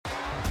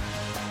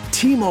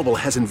T-Mobile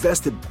has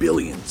invested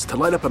billions to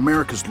light up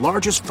America's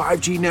largest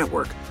 5G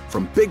network,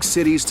 from big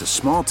cities to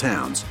small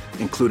towns,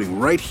 including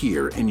right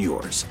here in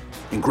yours.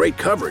 And great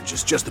coverage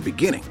is just the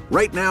beginning.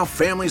 Right now,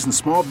 families and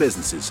small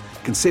businesses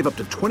can save up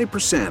to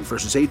 20%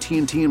 versus AT&T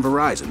and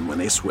Verizon when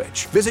they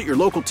switch. Visit your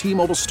local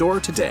T-Mobile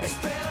store today.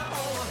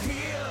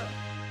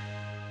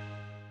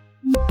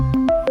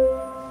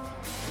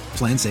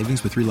 Plan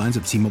savings with 3 lines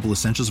of T-Mobile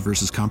Essentials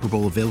versus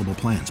comparable available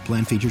plans.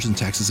 Plan features and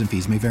taxes and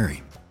fees may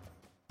vary.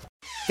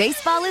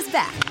 Baseball is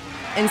back,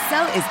 and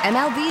so is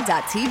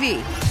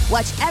MLB.tv.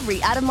 Watch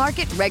every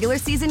out-of-market regular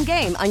season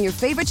game on your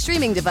favorite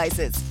streaming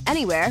devices,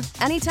 anywhere,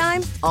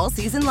 anytime, all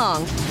season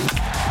long.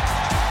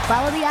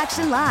 Follow the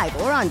action live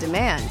or on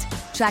demand.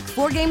 Track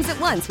 4 games at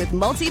once with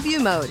multi-view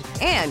mode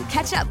and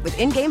catch up with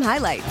in-game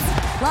highlights.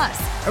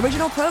 Plus,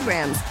 original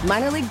programs,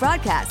 minor league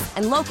broadcasts,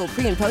 and local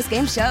pre- and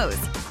post-game shows.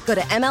 Go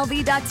to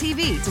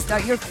MLB.tv to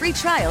start your free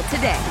trial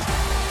today.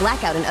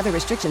 Blackout and other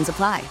restrictions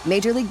apply.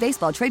 Major League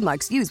Baseball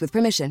trademarks used with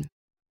permission.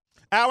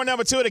 Hour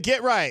number 2 to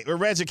Get Right with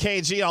Reg and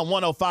KG on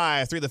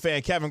 105 through the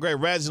Fan. Kevin Gray,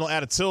 Reginald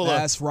Atatula.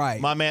 That's right.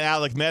 My man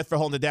Alec Medford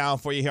holding it down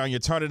for you here on your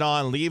Turn It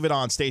On, Leave It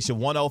On station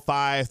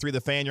 105 through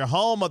the Fan, your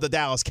home of the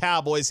Dallas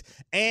Cowboys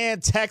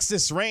and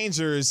Texas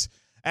Rangers.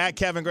 At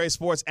Kevin Gray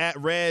Sports, at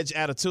Reg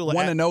Atatula.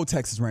 Want to know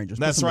Texas Rangers.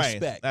 That's right.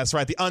 Respect. That's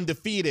right. The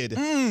undefeated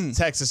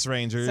Texas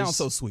Rangers. Sounds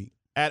so sweet.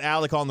 At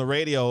Alec on the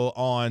radio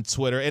on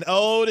Twitter. An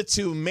ode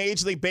to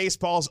Major League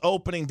Baseball's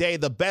opening day,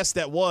 the best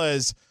that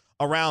was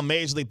around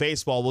Major League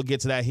Baseball. We'll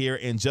get to that here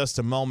in just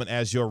a moment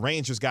as your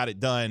Rangers got it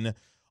done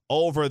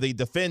over the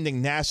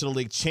defending National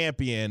League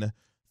champion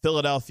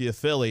Philadelphia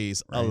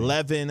Phillies,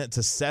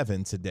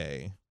 11-7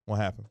 today. What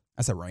happened?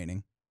 I said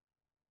raining.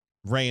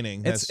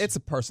 Raining. It's a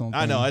personal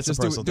thing. I know, it's just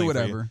a personal thing. Do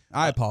whatever.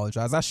 I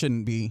apologize. I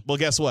shouldn't be. Well,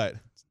 guess what?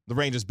 The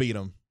Rangers beat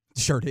them.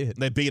 Sure did.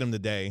 They beat them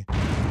today,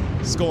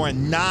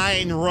 scoring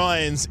 9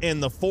 runs in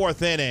the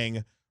 4th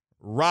inning.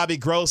 Robbie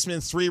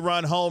Grossman's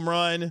 3-run home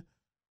run.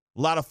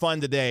 A lot of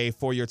fun today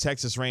for your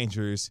Texas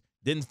Rangers.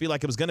 Didn't feel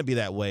like it was going to be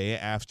that way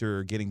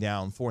after getting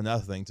down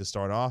 4-0 to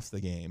start off the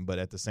game. But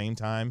at the same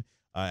time,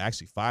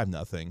 actually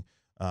 5-0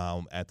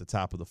 at the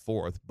top of the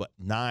 4th. But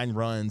 9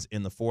 runs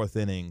in the 4th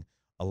inning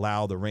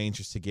allow the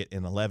Rangers to get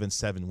an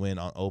 11-7 win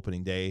on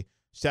opening day.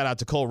 Shout out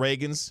to Cole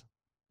Reagans.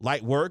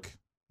 Light work.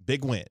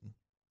 Big win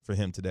for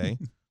him today.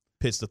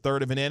 Pitched the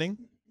 3rd of an inning.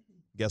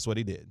 Guess what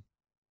he did?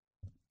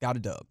 Got a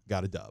dub.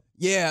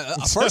 Yeah,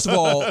 first of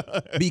all,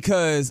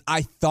 because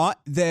I thought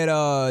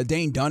that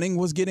Dane Dunning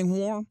was getting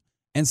warm.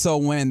 And so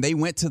when they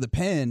went to the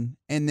pen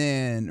and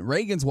then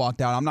Reagans walked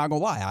out, I'm not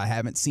going to lie, I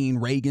haven't seen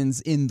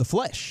Reagans in the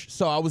flesh.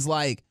 So I was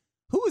like,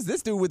 who is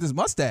this dude with his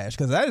mustache?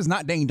 Because that is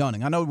not Dane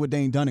Dunning. I know what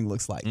Dane Dunning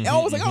looks like. And I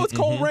was like, it's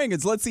Cole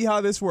Reagans. Let's see how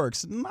this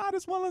works. Not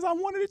as well as I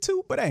wanted it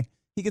to, but hey,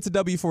 he gets a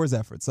W for his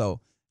effort. So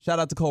shout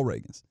out to Cole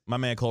Reagans. My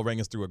man Cole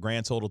Reagans threw a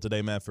grand total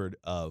today, Medford,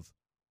 of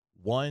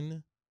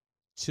 1,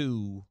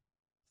 2,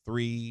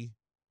 3,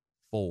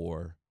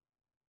 4,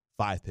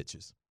 5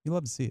 pitches. You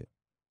love to see it.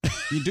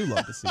 You do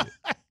love to see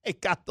it. It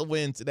got the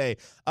win today.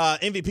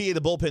 MVP of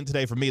the bullpen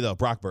today for me, though,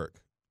 Brock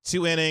Burke.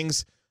 2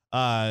 innings,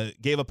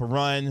 gave up a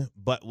run,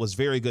 but was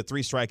very good.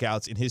 3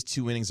 strikeouts in his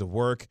 2 innings of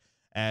work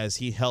as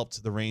he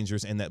helped the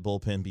Rangers and that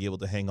bullpen be able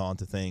to hang on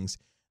to things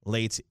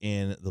late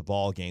in the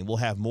ball game. We'll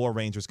have more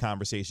Rangers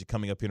conversation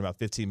coming up here in about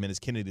 15 minutes.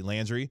 Kennedi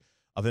Landry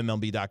of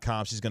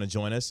MLB.com. She's going to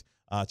join us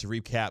to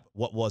recap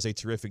what was a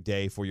terrific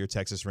day for your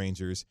Texas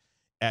Rangers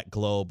at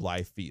Globe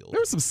Life Field. There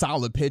was some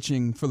solid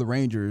pitching for the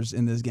Rangers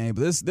in this game,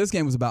 but this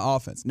game was about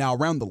offense. Now,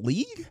 around the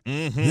league,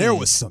 there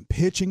was some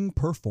pitching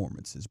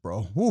performances,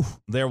 bro. Woo.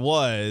 There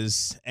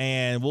was,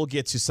 and we'll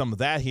get to some of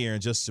that here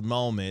in just a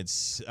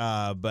moment.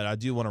 But I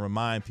do want to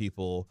remind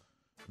people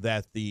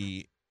that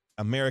the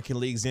American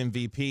League's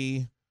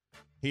MVP,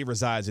 he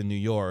resides in New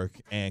York,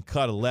 and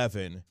Cut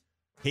 11,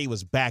 he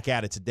was back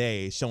at it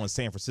today, showing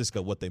San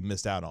Francisco what they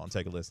missed out on.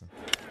 Take a listen.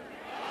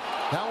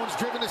 That one's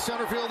driven to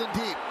center field and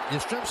deep.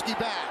 Yastrzemski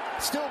back,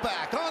 still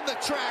back, on the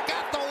track,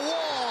 at the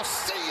wall.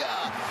 See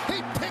ya!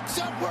 He picks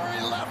up where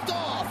he left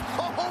off.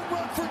 A home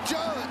run for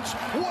Judge.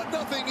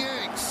 1-0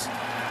 Yanks.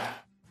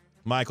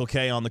 Michael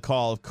Kay on the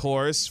call, of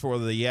course, for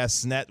the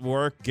Yes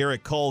Network.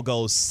 Garrett Cole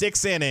goes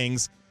 6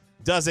 innings,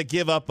 doesn't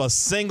give up a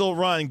single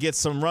run, gets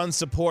some run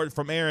support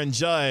from Aaron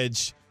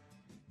Judge.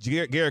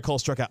 Garrett Cole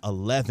struck out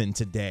 11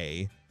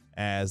 today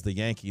as the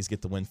Yankees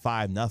get the win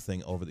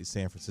 5-0 over the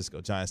San Francisco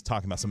Giants.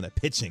 Talking about some of that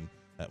pitching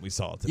that we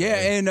saw today.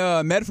 Yeah,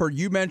 and Medford,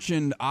 you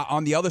mentioned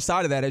on the other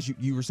side of that, as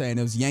you were saying,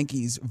 it was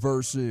Yankees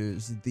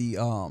versus the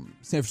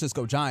San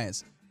Francisco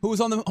Giants. Who's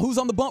on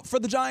the bump for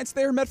the Giants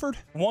there, Medford?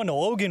 One,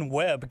 Logan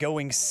Webb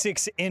going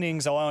 6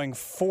 innings, allowing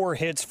 4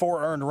 hits,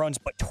 4 earned runs,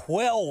 but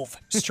 12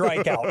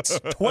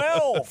 strikeouts.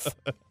 12!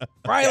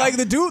 Right, like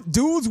the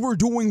dudes were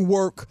doing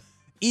work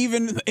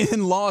even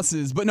in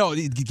losses. But no,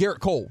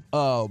 Garrett Cole,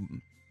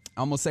 I'm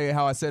going to say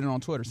how I said it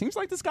on Twitter. Seems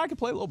like this guy could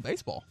play a little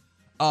baseball.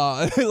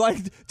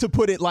 Like, to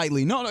put it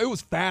lightly. No, it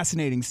was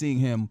fascinating seeing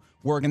him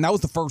work, and that was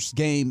the first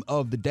game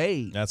of the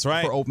day. That's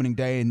right. For opening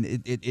day, and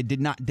it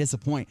did not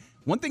disappoint.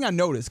 One thing I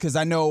noticed, because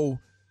I know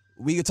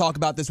we could talk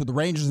about this with the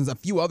Rangers and a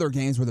few other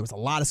games where there was a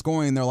lot of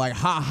scoring. And they're like,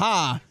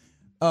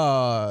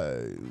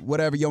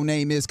 whatever your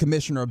name is,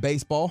 commissioner of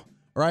baseball,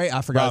 right?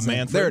 I forgot Rob his name.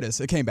 Manfred. There it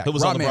is. It came back. Who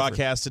was Rob on the Manfred.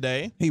 broadcast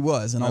today. He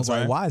was. And I was That's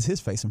like, right. why is his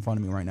face in front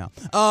of me right now?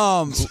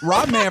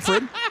 Rob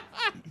Manfred.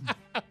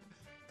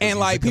 And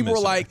like people were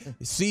like,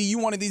 see, you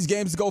wanted these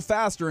games to go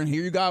faster, and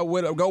here you go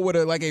with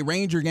a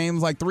Ranger game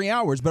like 3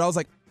 hours. But I was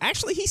like,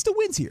 actually, he still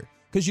wins here.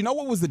 Because you know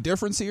what was the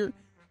difference here?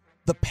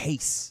 The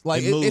pace.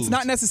 Like it's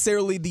not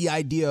necessarily the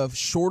idea of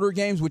shorter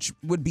games, which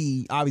would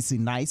be obviously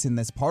nice, and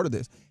that's part of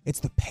this. It's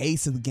the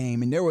pace of the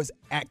game, and there was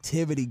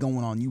activity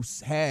going on. You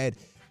had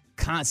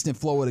constant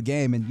flow of the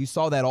game, and you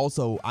saw that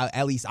also.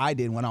 At least I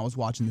did when I was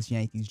watching this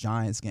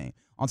Yankees-Giants game.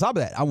 On top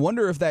of that, I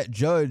wonder if that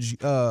Judge,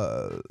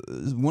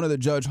 one of the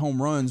Judge home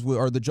runs,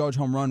 or the Judge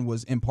home run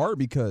was in part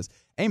because,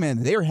 hey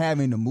man, they're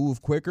having to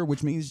move quicker,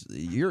 which means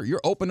you're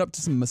open up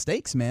to some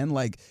mistakes, man.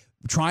 Like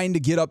trying to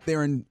get up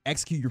there and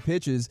execute your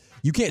pitches,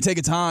 you can't take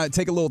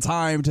a little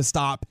time to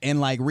stop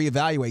and like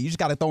reevaluate. You just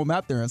got to throw them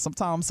out there, and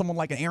sometimes someone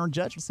like an Aaron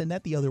Judge will send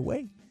that the other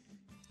way.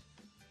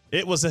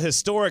 It was a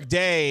historic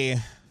day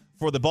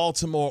for the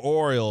Baltimore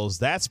Orioles.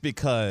 That's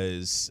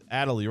because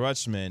Adley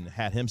Rutschman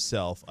had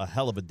himself a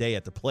hell of a day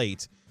at the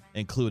plate,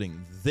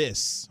 including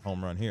this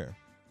home run here.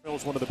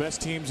 Orioles, one of the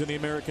best teams in the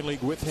American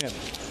League with him.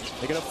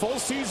 They get a full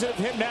season of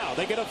him now.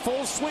 They get a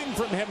full swing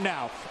from him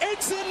now.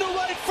 It's into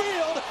right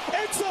field.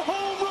 It's a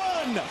home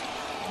run.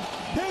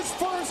 His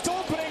first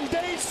opening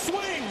day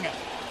swing.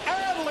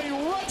 Adley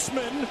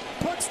Rutschman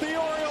puts the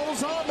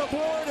Orioles on the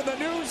board in the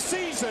new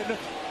season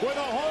with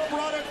a home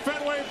run at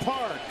Fenway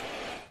Park.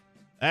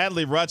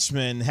 Adley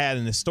Rutschman had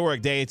an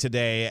historic day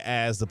today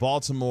as the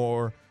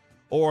Baltimore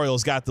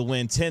Orioles got the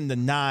win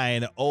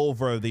 10-9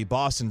 over the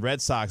Boston Red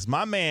Sox.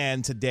 My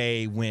man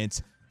today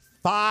went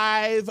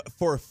 5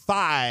 for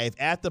 5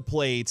 at the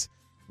plate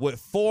with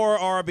 4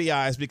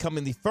 RBIs,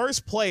 becoming the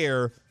first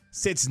player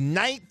since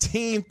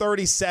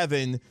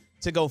 1937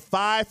 to go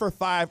 5 for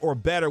 5 or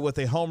better with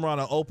a home run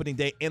on opening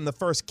day, and the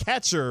first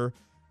catcher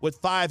with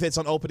 5 hits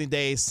on opening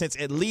day since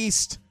at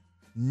least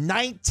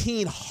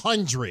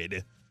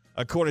 1900.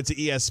 According to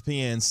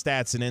ESPN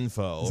Stats and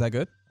Info. Is that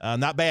good?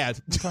 Not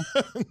bad.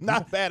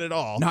 Not bad at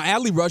all. Now,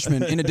 Adley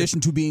Rutschman, in addition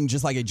to being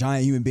just like a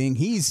giant human being,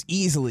 he's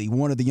easily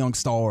one of the young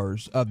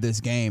stars of this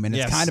game. And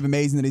it's kind of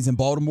amazing that he's in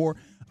Baltimore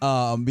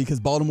because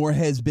Baltimore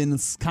has been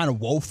kind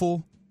of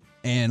woeful.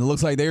 And it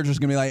looks like they're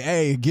just going to be like,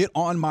 hey, get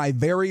on my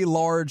very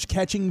large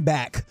catching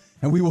back,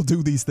 and we will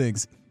do these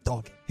things.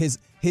 Dog, his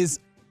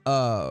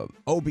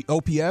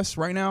OPS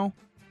right now,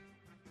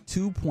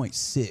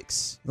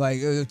 2.6. Like,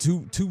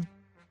 two.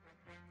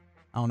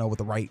 I don't know what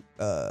the right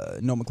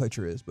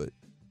nomenclature is, but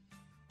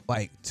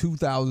like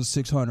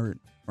 2,600,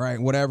 right?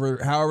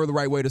 However the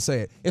right way to say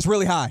it. It's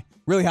really high,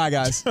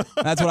 guys.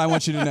 That's what I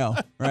want you to know,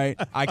 right?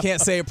 I can't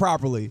say it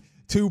properly.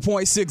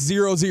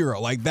 2.600,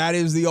 like that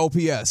is the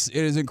OPS. It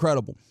is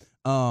incredible.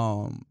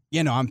 I'm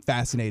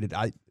fascinated.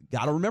 I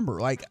gotta remember,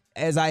 like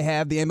as I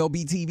have the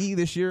MLB TV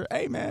this year,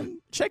 hey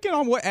man, check in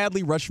on what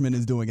Adley Rutschman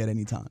is doing at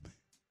any time.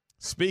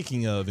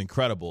 Speaking of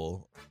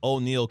incredible,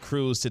 O'Neal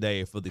Cruz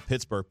today for the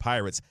Pittsburgh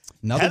Pirates.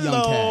 Another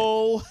young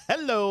cat.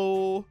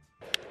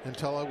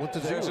 Until I went to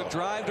There's a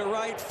drive to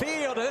right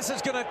field. This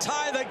is going to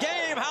tie the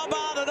game. How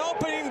about an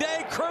opening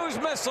day Cruz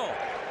missile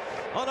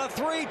on a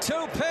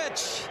 3-2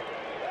 pitch?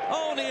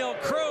 O'Neal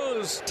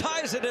Cruz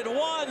ties it at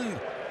 1.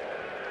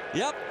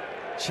 Yep.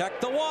 Check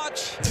the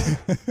watch.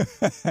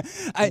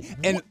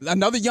 And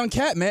another young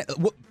cat, man.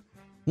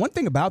 One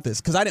thing about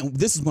this, because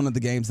this is one of the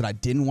games that I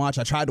didn't watch.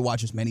 I tried to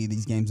watch as many of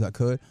these games as I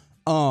could.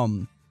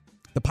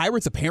 The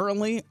Pirates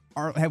apparently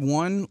have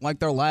won like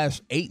their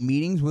last 8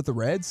 meetings with the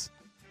Reds.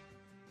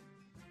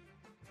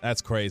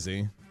 That's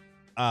crazy.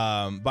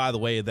 By the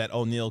way, that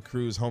O'Neal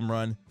Cruz home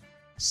run.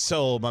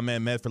 So my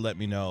man Medford let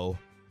me know.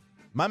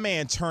 My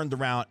man turned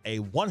around a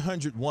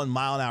 101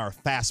 mile an hour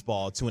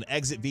fastball to an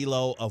exit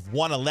velo of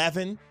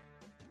 111.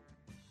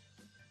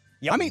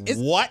 Yep. I mean,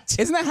 what?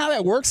 Isn't that how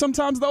that works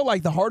sometimes, though?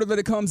 Like, the harder that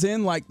it comes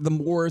in, like, the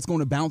more it's going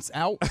to bounce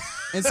out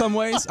in some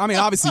ways. I mean,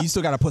 obviously, you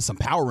still got to put some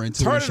power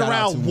into it. Turning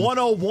around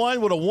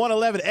 101 with a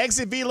 111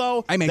 exit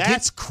velo, I mean,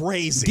 that's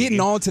crazy. Getting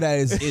on to that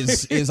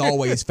is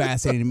always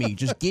fascinating to me.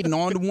 Just getting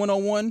on to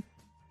 101.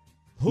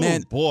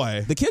 Man,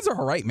 boy. The kids are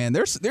all right, man.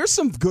 There's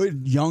some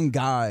good young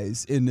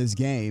guys in this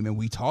game, and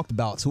we talked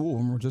about 2 of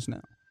them just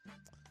now.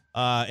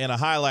 And a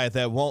highlight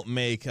that won't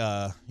make,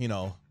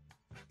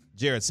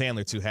 Jared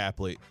Sandler too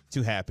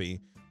happy.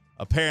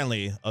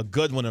 Apparently, a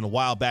good one in a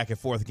wild back and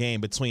forth game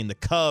between the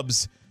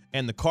Cubs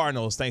and the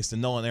Cardinals, thanks to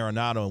Nolan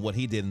Arenado and what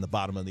he did in the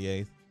bottom of the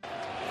 8th.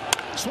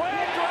 Swing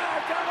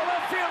drive down the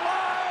left field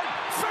line.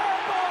 Fair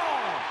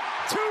ball.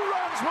 2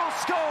 runs will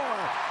score.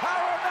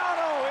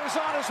 Arenado is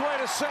on his way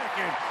to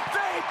second.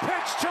 They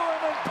pitch to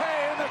him and pay,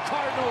 and the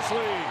Cardinals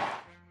lead.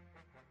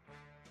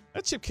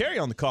 That's Chip Carey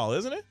on the call,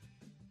 isn't it?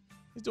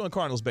 He's doing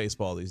Cardinals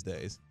baseball these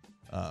days.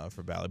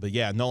 For Bally. But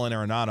yeah, Nolan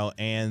Arenado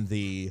and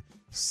the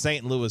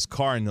St. Louis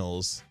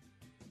Cardinals.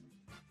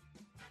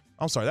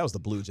 I'm sorry, that was the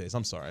Blue Jays.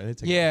 I'm sorry.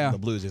 Yeah. The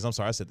Blue Jays. I'm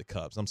sorry. I said the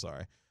Cubs. I'm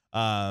sorry.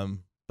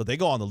 But but they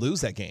go on to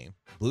lose that game.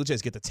 Blue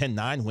Jays get the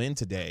 10-9 win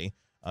today.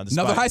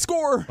 Another high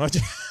score.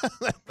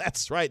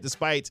 That's right.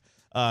 Despite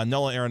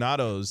Nolan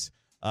Arenado's,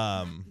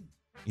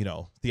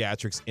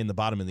 theatrics in the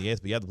bottom of the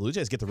 8th. But yeah, the Blue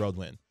Jays get the road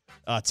win.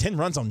 10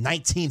 runs on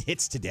 19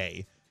 hits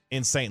today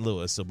in St.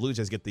 Louis. So Blue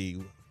Jays get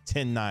the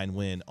 10-9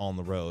 win on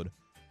the road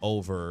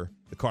over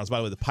the Cardinals. By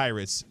the way, the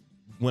Pirates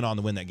went on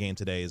to win that game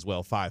today as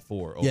well,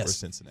 5-4 over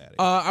Cincinnati.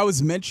 I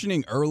was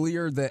mentioning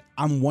earlier that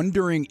I'm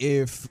wondering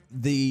if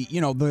the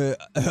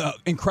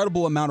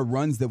incredible amount of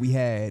runs that we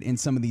had in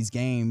some of these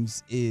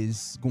games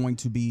is going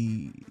to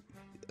be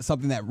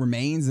something that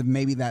remains. And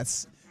maybe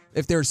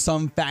if there's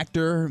some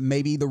factor,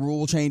 maybe the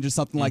rule change or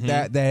something like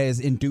that has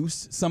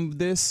induced some of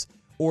this,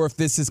 or if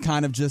this is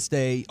kind of just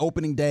a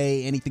opening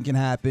day, anything can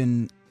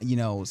happen,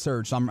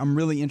 surge. So I'm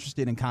really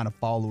interested in kind of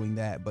following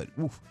that. But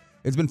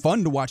it's been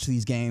fun to watch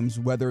these games,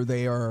 whether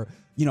they are,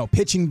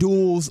 pitching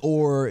duels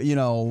or,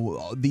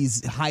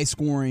 these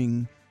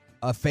high-scoring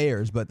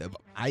affairs. But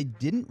I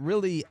can't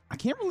really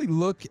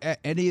look at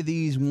any of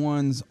these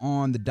ones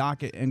on the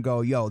docket and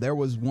go, there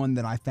was one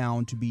that I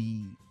found to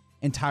be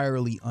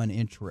entirely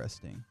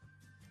uninteresting.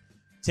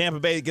 Tampa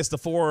Bay gets the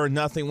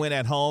 4-0 win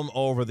at home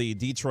over the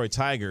Detroit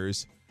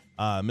Tigers.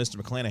 Mr.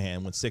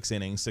 McClanahan went 6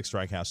 innings, 6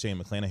 strikeouts. Shane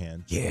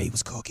McClanahan. Yeah, he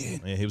was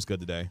cooking. Yeah, he was good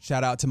today.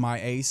 Shout out to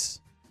my ace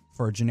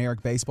for a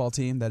generic baseball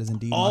team. That is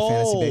indeed my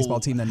fantasy baseball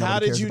team that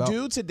nobody cares about. How did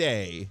you do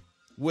today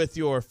with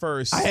your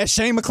first? I had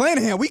Shane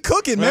McClanahan. We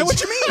cooking, man.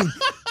 What you mean?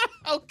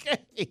 Okay.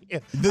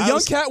 The young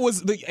cat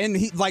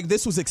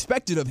this was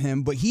expected of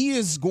him, but he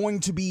is going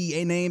to be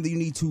a name that you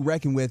need to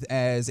reckon with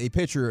as a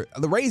pitcher.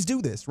 The Rays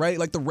do this, right?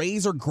 Like, the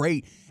Rays are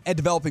great at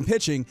developing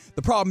pitching.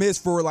 The problem is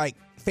for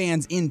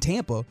fans in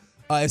Tampa,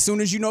 as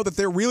soon as you know that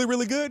they're really,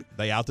 really good,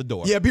 they out the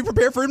door. Yeah, be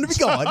prepared for him to be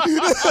gone.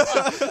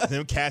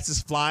 Them cats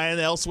is flying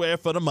elsewhere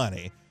for the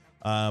money.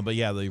 But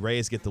yeah, the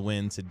Rays get the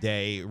win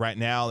today. Right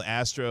now, the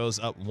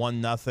Astros up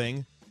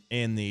 1-0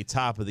 in the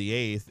top of the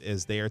 8th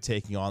as they are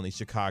taking on the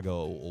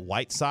Chicago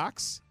White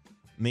Sox.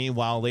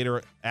 Meanwhile,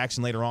 later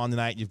on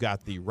tonight, you've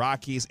got the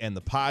Rockies and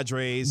the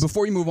Padres.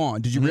 Before you move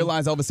on, did you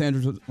realize Elvis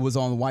Andrus was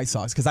on the White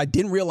Sox? Because I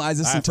didn't realize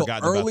this until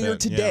earlier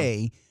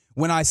today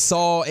when I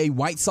saw a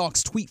White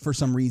Sox tweet for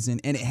some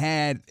reason, and it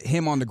had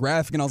him on the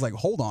graphic, and I was like,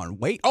 hold on,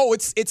 wait. Oh,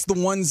 it's the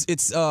ones,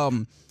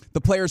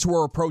 the players who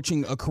are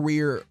approaching a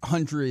career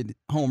 100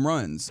 home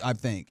runs, I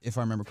think, if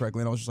I remember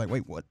correctly. And I was just like,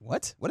 wait, what?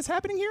 What is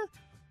happening here?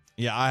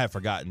 Yeah, I have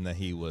forgotten that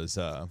he was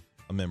a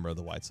member of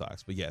the White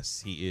Sox. But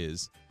yes, he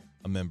is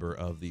a member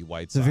of the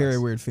White Sox. It's a very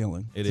weird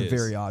feeling. It's a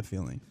very odd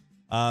feeling.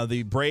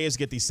 The Braves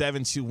get the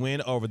 7-2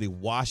 win over the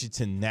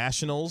Washington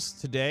Nationals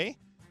today.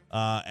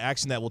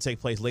 Action that will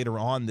take place later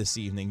on this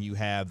evening. You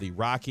have the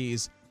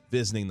Rockies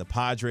visiting the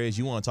Padres.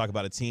 You want to talk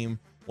about a team,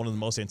 one of the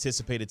most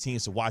anticipated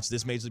teams to watch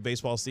this Major League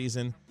Baseball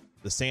season,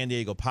 the San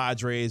Diego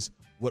Padres,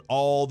 with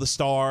all the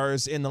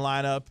stars in the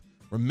lineup.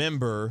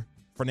 Remember,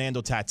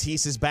 Fernando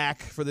Tatis is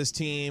back for this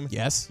team.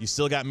 Yes. You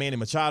still got Manny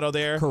Machado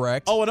there.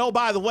 Correct. Oh, and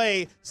by the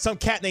way, some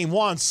cat named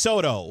Juan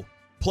Soto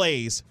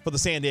plays for the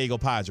San Diego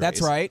Padres.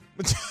 That's right.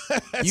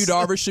 Yu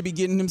Darvish should be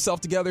getting himself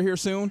together here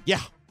soon.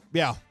 Yeah.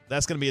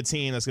 That's going to be a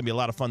team that's going to be a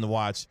lot of fun to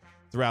watch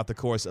throughout the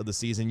course of the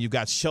season. You've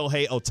got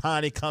Shohei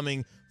Ohtani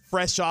coming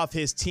fresh off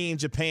his Team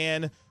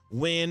Japan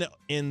win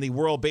in the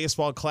World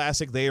Baseball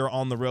Classic. They are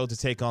on the road to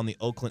take on the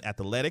Oakland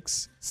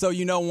Athletics. So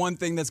one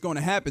thing that's going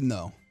to happen,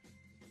 though.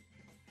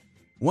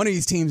 One of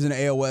these teams in the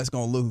AOS is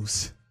going to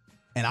lose.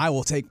 And I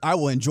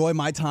will enjoy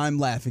my time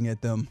laughing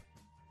at them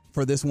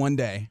for this one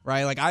day,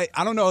 right? Like, I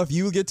don't know if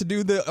you get to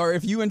do or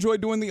if you enjoy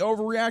doing the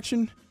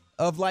overreaction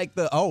of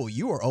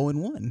you are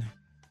 0-1.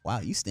 Wow,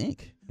 you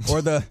stink.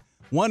 Or the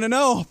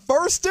 1-0,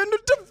 first in the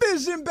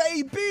division,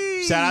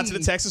 baby. Shout out to the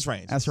Texas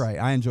Rangers. That's right.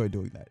 I enjoy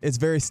doing that. It's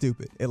very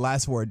stupid. It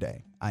lasts for a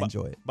day. I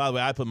enjoy it. By the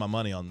way, I put my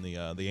money on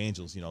the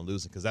Angels,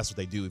 losing, because that's what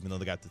they do, even though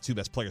they got the 2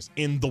 best players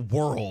in the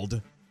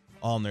world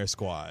on their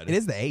squad. It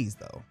is the A's,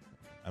 though.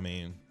 I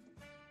mean,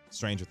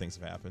 stranger things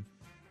have happened.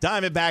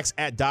 Diamondbacks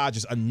at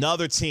Dodgers,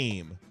 another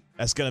team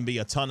that's going to be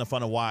a ton of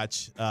fun to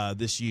watch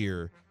this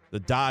year. The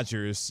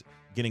Dodgers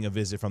getting a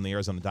visit from the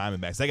Arizona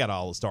Diamondbacks. They got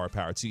all the star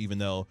power, too, even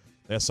though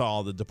they saw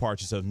all the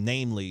departures of,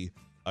 namely,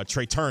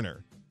 Trey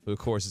Turner, who, of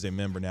course, is a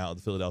member now of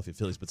the Philadelphia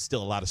Phillies, but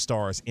still a lot of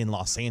stars in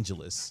Los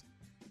Angeles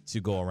to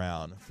go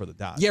around for the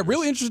Dodgers. Yeah,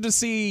 really interested to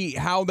see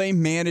how they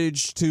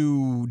managed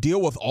to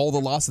deal with all the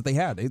loss that they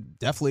had. They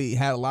definitely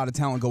had a lot of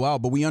talent go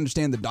out, but we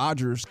understand the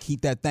Dodgers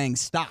keep that thing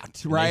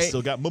stocked, right? They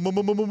still got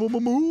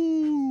Mookie.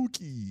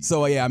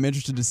 So, yeah, I'm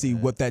interested to see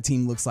what that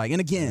team looks like.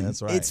 And again,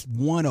 that's right. It's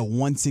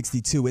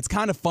 1-162. It's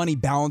kind of funny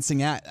balancing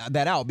that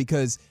out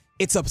because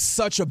it's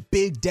such a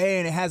big day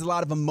and it has a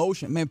lot of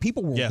emotion. Man,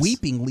 people were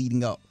weeping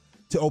leading up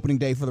to opening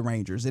day for the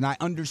Rangers, and I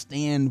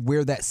understand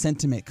where that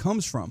sentiment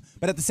comes from.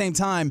 But at the same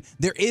time,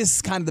 there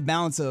is kind of the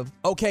balance of,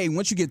 okay,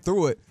 once you get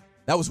through it,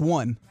 that was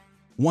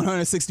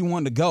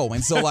 161 to go.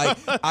 And so,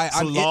 it's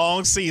a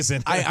long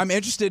season. I'm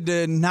interested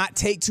to not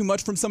take too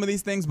much from some of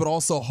these things, but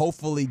also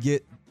hopefully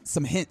get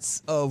some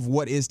hints of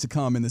what is to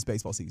come in this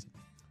baseball season.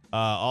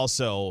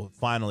 Also,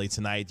 finally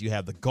tonight, you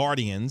have the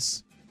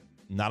Guardians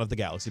not of the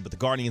Galaxy, but the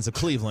Guardians of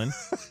Cleveland,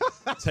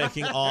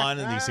 taking on,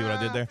 and you see what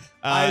I did there?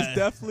 I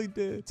definitely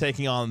did.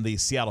 Taking on the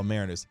Seattle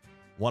Mariners.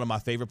 One of my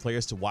favorite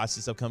players to watch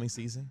this upcoming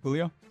season.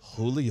 Julio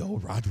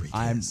Rodriguez.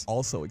 I'm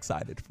also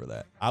excited for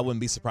that. I wouldn't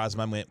be surprised if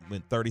I went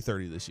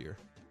 30-30 this year.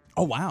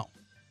 Oh, wow.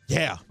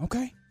 Yeah.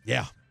 Okay.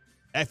 Yeah.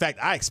 In fact,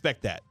 I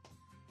expect that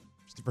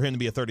for him to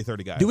be a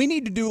 30-30 guy. Do we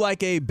need to do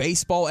like a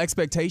baseball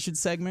expectation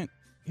segment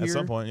here? At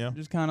some point, yeah.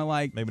 Just kind of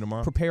like maybe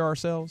tomorrow. Prepare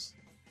ourselves?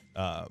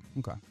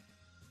 Okay.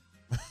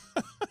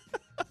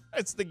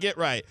 It's the Get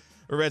Right.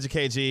 We're Reg and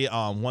KG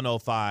on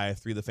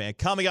 105.3 The Fan.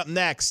 Coming up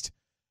next,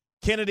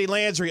 Kennedi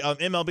Landry of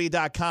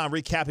MLB.com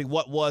recapping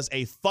what was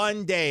a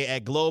fun day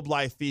at Globe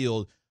Life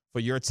Field for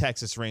your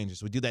Texas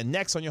Rangers. We do that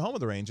next on your home of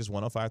the Rangers,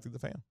 105.3 The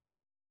Fan.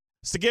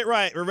 It's the Get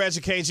Right. We're Reg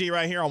and KG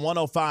right here on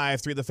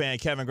 105.3 The Fan.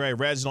 Kevin Gray,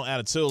 Reginald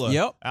Atatula.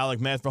 Yep. Alec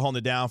Medford holding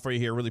it down for you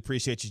here. Really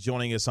appreciate you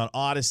joining us on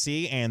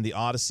Odyssey and the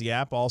Odyssey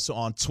app. Also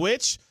on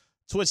Twitch,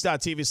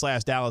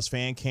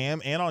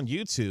 twitch.tv/DallasFanCam, and on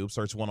YouTube.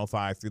 Search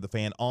 105.3 The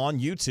Fan on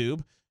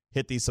YouTube.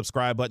 Hit the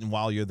subscribe button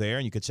while you're there,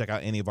 and you can check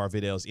out any of our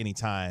videos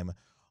anytime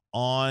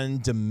on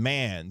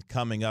demand.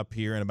 Coming up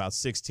here in about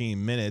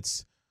 16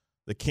 minutes,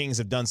 the Kings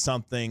have done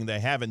something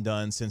they haven't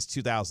done since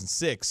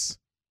 2006.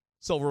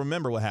 So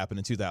remember what happened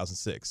in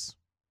 2006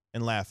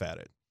 and laugh at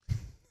it.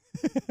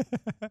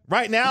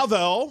 Right now,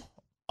 though,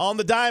 on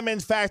the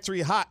Diamond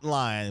Factory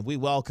Hotline, we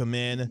welcome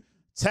in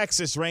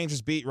Texas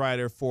Rangers beat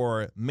writer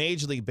for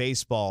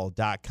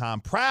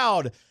MajorLeagueBaseball.com.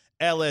 Proud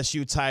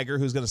LSU Tiger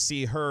who's going to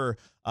see her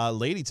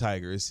Lady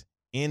Tigers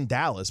in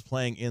Dallas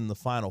playing in the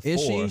Final Four.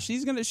 Is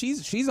she?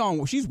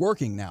 She's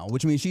working now,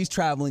 which means she's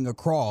traveling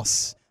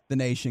across the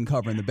nation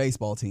covering the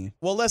baseball team.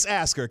 Well, let's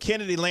ask her.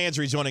 Kennedi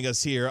Landry joining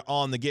us here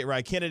on the Get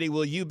Right. Kennedi,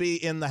 will you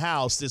be in the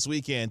house this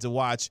weekend to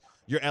watch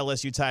your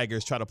LSU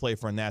Tigers try to play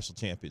for a national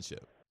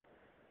championship?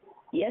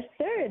 Yes,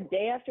 sir.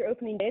 Day after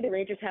opening day, the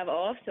Rangers have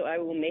off, so I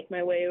will make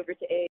my way over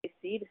to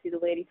AAC to see the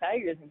Lady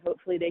Tigers, and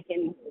hopefully they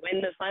can win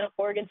the Final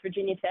Four against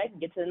Virginia Tech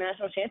and get to the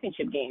national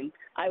championship game.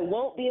 I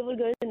won't be able to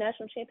go to the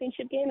national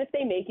championship game if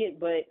they make it,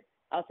 but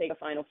I'll take a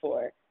Final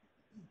Four.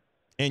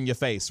 In your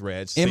face,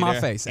 Reg. In my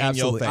face,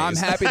 absolutely. I'm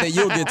happy that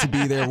you'll get to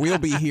be there. We'll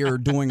be here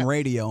doing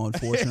radio,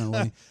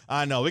 unfortunately.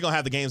 I know. We're going to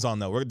have the games on,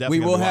 though. We're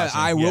definitely we will have.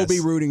 I will be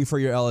rooting for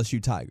your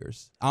LSU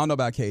Tigers. I don't know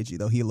about KG,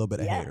 though. He a little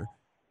bit of hater.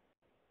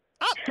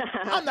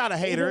 I'm not a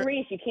hater. Angel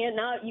Reese, you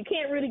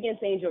can't root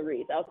against Angel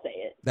Reese. I'll say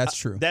it. That's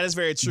true. That is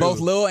very true. Both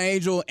Lil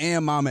Angel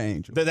and Mama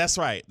Angel. That's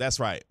right. That's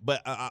right.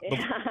 But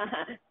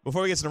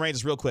before we get to the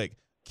Rangers, real quick,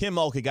 Kim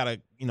Mulkey got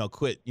to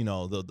quit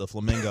the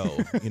flamingo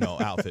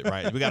outfit,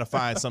 right? We got to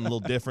find something a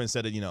little different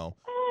instead of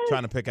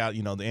trying to pick out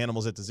the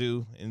animals at the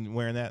zoo and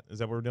wearing that. Is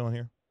that what we're doing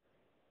here?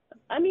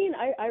 I mean,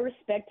 I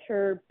respect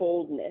her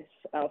boldness.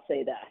 I'll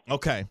say that.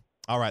 Okay.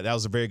 All right. That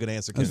was a very good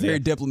answer. It was very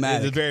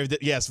diplomatic.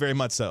 Yes, very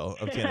much so.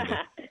 Of Kennedy.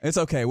 It's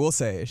okay. We'll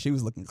say it. She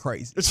was looking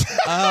crazy.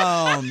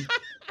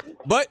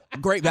 But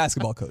great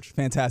basketball coach.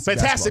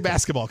 Fantastic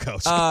basketball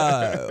coach.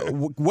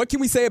 What can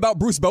we say about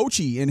Bruce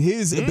Bochy and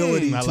his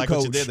ability to what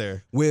coach you did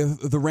there.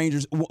 with the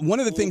Rangers?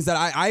 One of the things that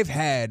I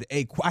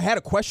had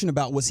a question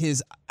about was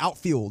his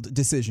outfield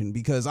decision,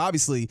 because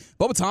obviously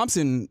Bubba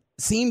Thompson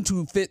seemed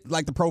to fit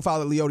like the profile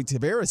that Leody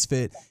Taveras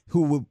fit,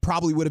 who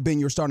probably would have been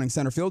your starting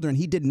center fielder, and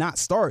he did not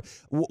start.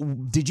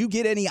 Did you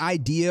get any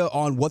idea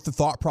on what the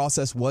thought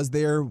process was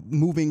there,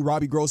 moving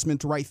Robbie Grossman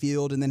to right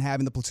field and then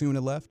having the platoon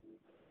at left?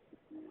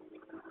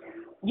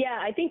 Yeah,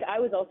 I think I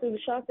was also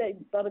shocked that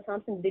Bubba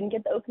Thompson didn't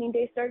get the opening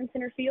day start in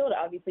center field.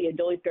 Obviously,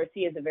 Adolis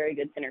Garcia is a very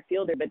good center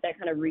fielder, but that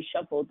kind of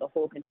reshuffled the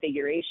whole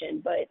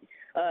configuration. But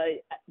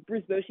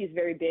Bruce Bochy is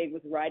very big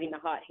with riding the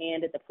hot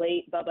hand at the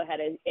plate. Bubba had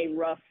a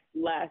rough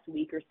last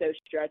week or so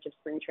stretch of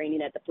spring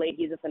training at the plate.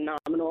 He's a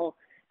phenomenal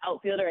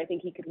outfielder. I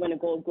think he could win a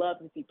Gold Glove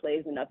if he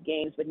plays enough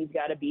games, but he's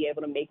got to be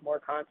able to make more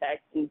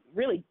contact and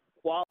really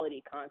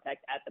quality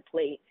contact at the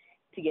plate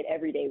to get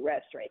everyday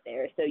reps right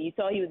there. So you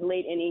saw he was a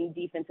late inning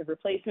defensive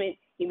replacement.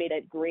 He made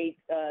a great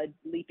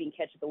leaping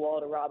catch at the wall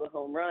to rob a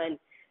home run.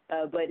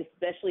 But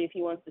especially if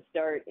he wants to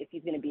start, if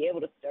he's going to be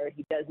able to start,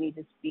 he does need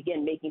to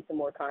begin making some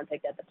more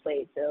contact at the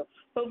plate. So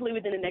hopefully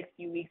within the next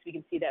few weeks we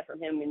can see that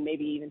from him, and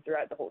maybe even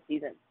throughout the whole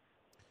season.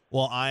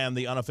 Well, I am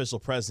the unofficial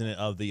president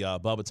of the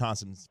Bubba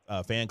Thompson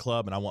fan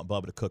club, and I want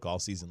Bubba to cook all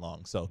season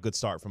long. So good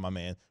start from my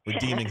man,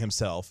 redeeming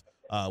himself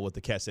with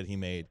the catch that he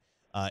made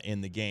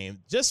in the game.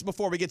 Just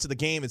before we get to the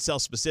game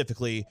itself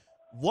specifically,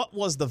 what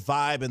was the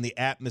vibe and the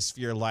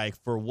atmosphere like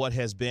for what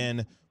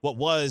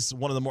was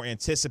one of the more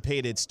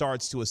anticipated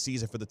starts to a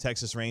season for the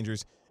Texas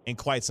Rangers in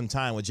quite some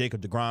time, with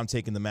Jacob deGrom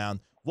taking the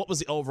mound? What was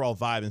the overall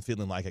vibe and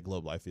feeling like at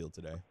Globe Life Field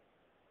today?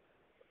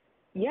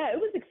 Yeah, it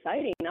was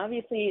exciting.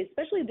 Obviously,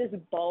 especially this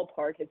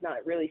ballpark has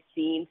not really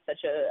seen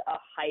such a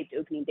hyped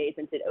opening day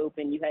since it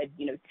opened. You had,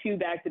 two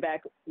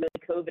back-to-back really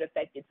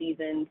COVID-affected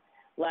seasons.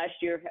 Last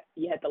year,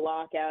 you had the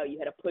lockout, you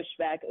had a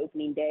pushback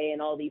opening day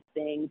and all these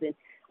things. And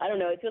I don't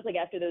know, it feels like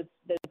after those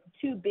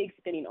two big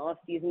spinning off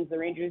seasons, the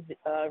Rangers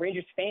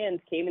fans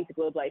came into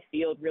Globe Life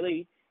Field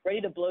really ready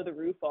to blow the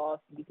roof off.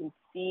 You can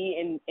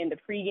see in the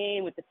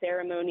pregame with the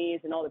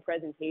ceremonies and all the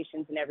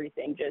presentations and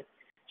everything, just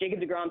Jacob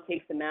deGrom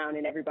takes the mound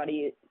and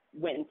everybody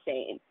went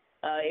insane.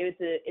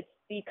 It's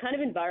the kind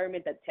of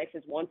environment that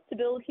Texas wants to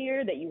build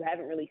here that you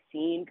haven't really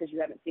seen because you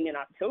haven't seen in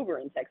October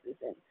in Texas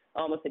in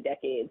almost a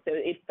decade. So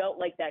it felt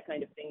like that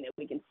kind of thing that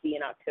we can see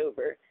in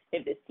October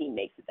if this team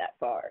makes it that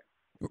far.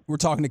 We're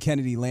talking to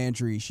Kennedi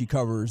Landry. She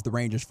covers the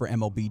Rangers for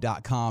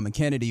MLB.com. And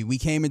Kennedi, we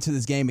came into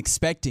this game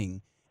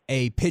expecting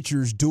a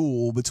pitcher's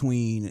duel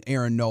between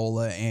Aaron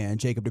Nola and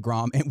Jacob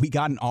deGrom, and we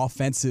got an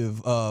offensive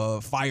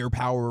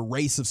firepower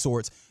race of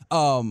sorts.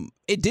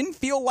 It didn't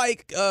feel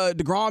like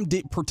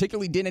deGrom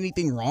particularly did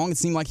anything wrong. It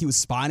seemed like he was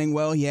spotting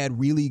well. He had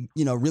really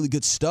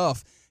good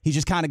stuff. He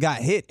just kind of got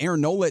hit. Aaron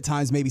Nola at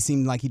times maybe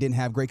seemed like he didn't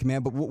have great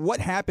command. But what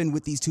happened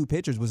with these two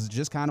pitchers? Was it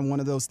just kind of one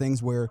of those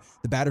things where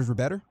the batters were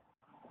better?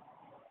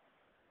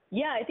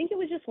 Yeah, I think it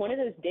was just one of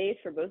those days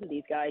for both of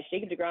these guys.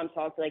 Jacob deGrom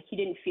talked like he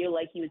didn't feel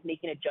like he was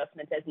making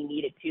adjustments as he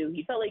needed to.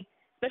 He felt like,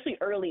 especially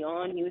early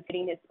on, he was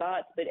hitting his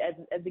spots. But as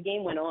the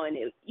game went on,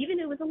 it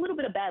was a little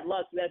bit of bad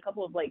luck. You had a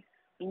couple of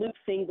loop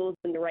singles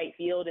in the right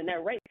field, and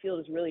that right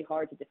field is really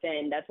hard to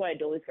defend. That's why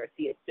Adolis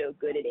Garcia is so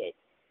good at it.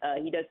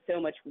 He does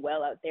so much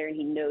well out there, and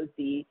he knows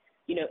the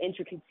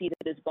intricacies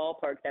of this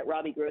ballpark that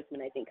Robbie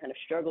Grossman, I think, kind of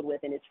struggled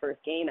with in his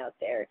first game out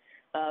there.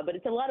 But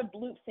it's a lot of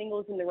bloop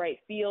singles in the right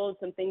field,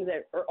 some things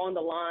that are on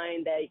the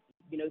line that,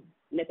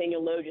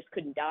 Nathaniel Lowe just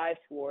couldn't dive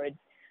towards.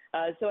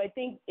 So I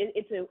think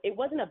it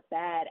wasn't a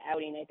bad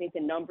outing. I think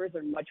the numbers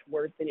are much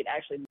worse than it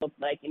actually looked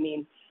like. I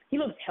mean, he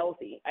looks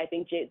healthy. I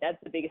think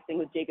that's the biggest thing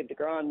with Jacob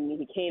deGrom. I mean,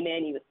 he came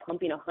in, he was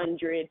pumping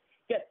 100,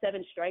 he got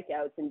 7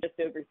 strikeouts in just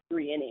over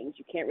 3 innings.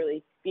 You can't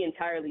really be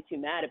entirely too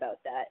mad about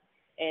that.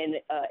 And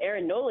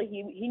Aaron Nola,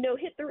 he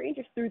no-hit the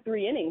Rangers through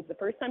 3 innings. The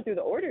first time through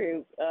the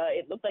order,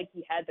 it looked like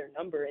he had their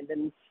number, and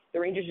then the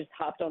Rangers just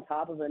hopped on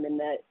top of him in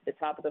the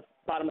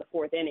bottom of the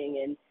 4th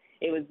inning, and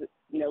it was,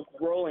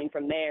 rolling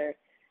from there.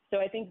 So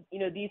I think,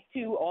 these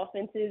two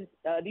offenses,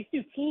 these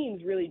two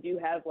teams really do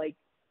have,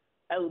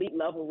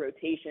 elite-level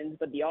rotations,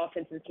 but the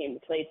offenses came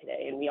to play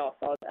today, and we all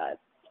saw that.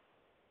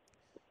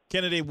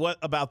 Kennedi, what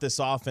about this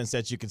offense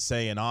that you could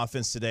say an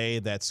offense today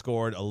that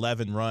scored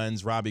 11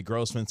 runs, Robbie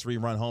Grossman,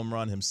 3-run home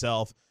run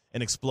himself,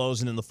 an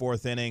explosion in the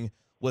 4th inning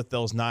with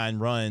those 9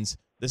 runs.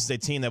 This is a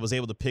team that was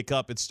able to pick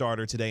up its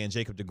starter today in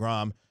Jacob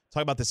deGrom.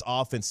 Talk about this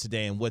offense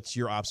today and what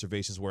your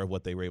observations were of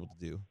what they were able to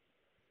do.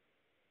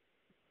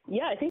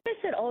 Yeah, I think I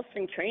said all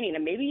spring training,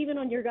 and maybe even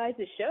on your guys'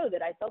 show,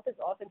 that I felt this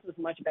offense was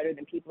much better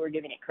than people were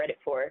giving it credit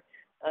for.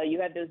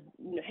 You have those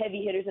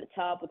heavy hitters at the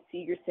top with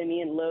Seager,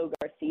 Simeon, Lowe,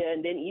 Garcia,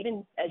 and then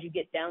even as you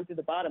get down through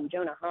the bottom,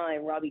 Jonah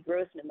Heim, Robbie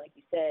Grossman, like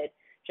you said,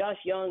 Josh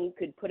Young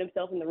could put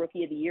himself in the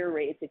Rookie of the Year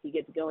race if he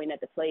gets going at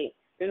the plate.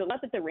 There's a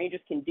lot that the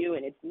Rangers can do,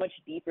 and it's much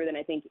deeper than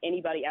I think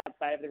anybody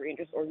outside of the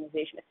Rangers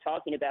organization is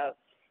talking about.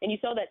 And you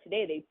saw that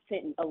today. They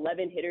sent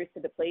 11 hitters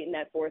to the plate in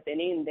that 4th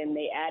inning, and then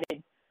they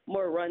added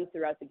more runs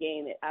throughout the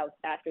game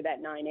after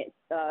that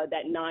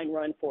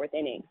 9-run 4th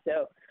inning.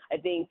 So I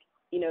think,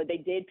 they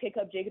did pick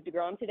up Jacob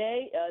deGrom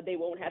today. They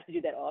won't have to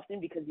do that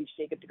often because he's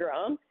Jacob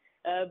deGrom.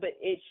 But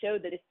it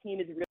showed that his team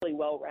is really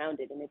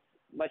well-rounded, and it's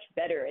much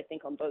better, I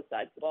think, on both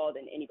sides of the ball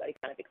than anybody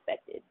kind of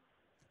expected.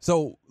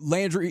 So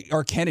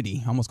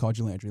Kennedi, I almost called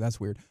you Landry. That's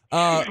weird.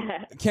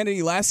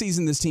 Kennedi, last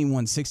season this team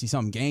won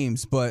 60-something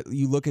games, but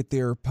you look at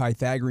their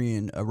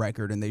Pythagorean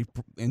record, and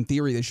in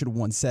theory, they should have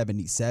won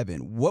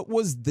 77. What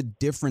was the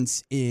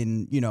difference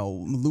in,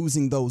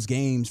 losing those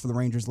games for the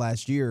Rangers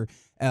last year,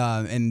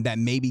 and that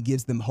maybe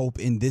gives them hope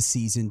in this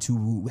season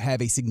to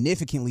have a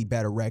significantly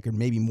better record,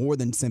 maybe more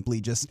than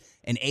simply just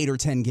an 8 or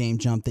 10 game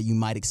jump that you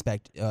might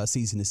expect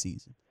season to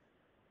season?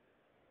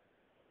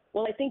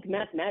 Well, I think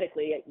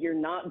mathematically you're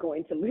not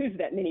going to lose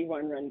that many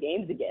one-run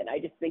games again. I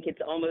just think it's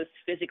almost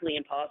physically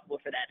impossible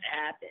for that to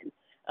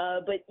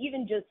happen. But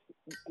even just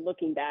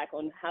looking back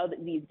on how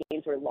these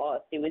games were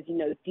lost, it was,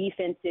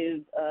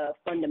 defensive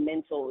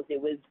fundamentals.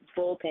 It was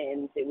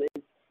bullpens. It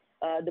was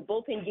the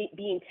bullpen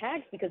being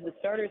taxed because the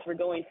starters were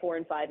going 4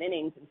 and 5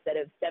 innings instead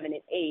of 7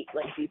 and 8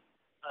 like these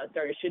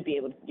starters should be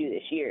able to do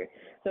this year.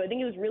 So I think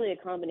it was really a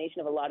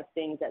combination of a lot of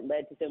things that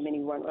led to so many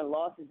one-run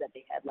losses that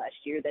they had last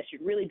year that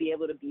should really be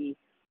able to be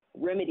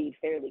remedied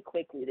fairly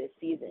quickly this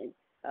season.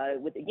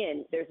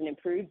 There's an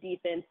improved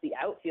defense. The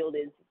outfield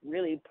is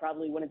really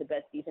probably one of the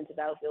best defensive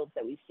outfields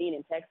that we've seen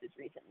in Texas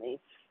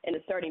recently. And the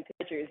starting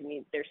pitchers,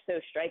 they're so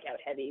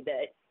strikeout heavy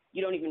that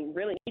you don't even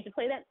really need to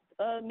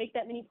make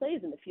that many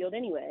plays in the field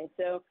anyway.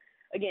 So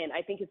again,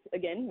 I think it's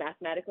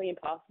mathematically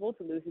impossible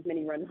to lose as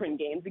many run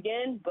games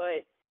again,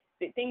 but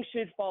things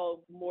should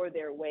fall more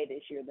their way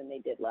this year than they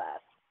did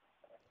last.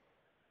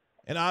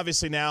 And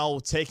obviously now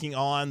taking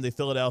on the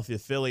Philadelphia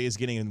Phillies,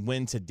 getting a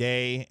win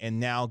today, and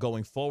now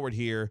going forward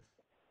here,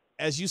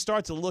 as you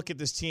start to look at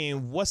this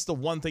team, what's the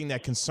one thing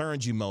that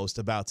concerns you most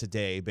about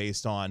today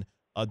based on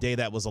a day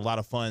that was a lot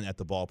of fun at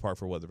the ballpark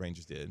for what the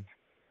Rangers did?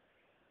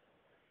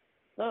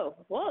 Oh,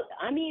 well,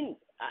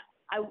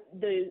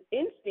 the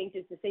instinct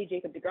is to say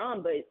Jacob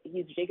deGrom, but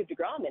he's Jacob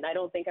deGrom, and I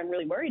don't think I'm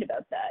really worried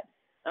about that.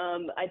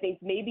 I think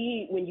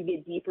maybe when you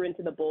get deeper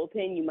into the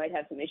bullpen, you might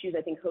have some issues.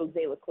 I think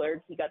Jose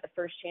Leclerc, he got the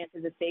first chance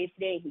as a save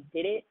today. He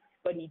did it.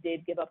 but he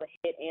did give up a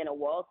hit and a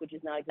walk, which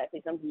is not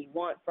exactly something you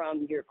want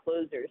from your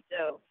closer.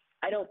 So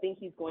I don't think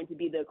he's going to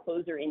be the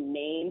closer in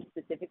name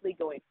specifically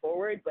going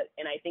forward,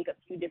 and I think a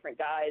few different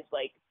guys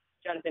like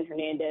Jonathan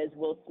Hernandez,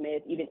 Will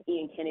Smith, even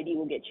Ian Kennedy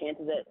will get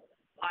chances at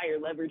higher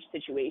leverage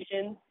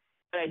situations.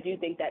 But I do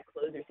think that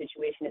closer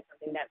situation is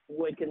something that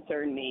would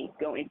concern me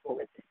going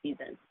forward this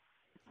season.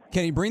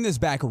 Can he bring this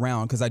back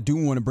around? Because I do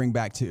want to bring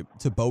back to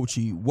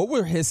Bochy. What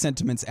were his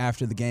sentiments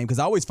after the game? Because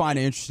I always find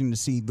it interesting to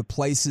see the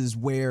places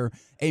where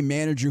a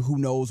manager who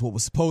knows what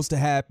was supposed to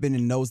happen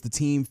and knows the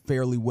team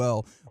fairly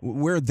well,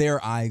 where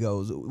their eye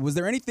goes. Was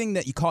there anything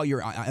that you caught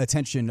your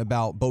attention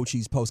about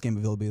Bochy's post-game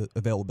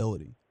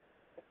availability?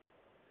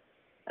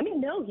 I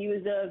mean, no, he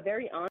was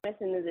very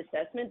honest in his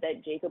assessment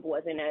that Jacob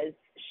wasn't as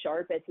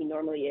sharp as he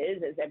normally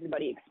is, as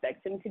everybody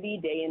expects him to be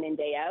day in and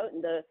day out.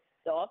 And the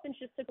offense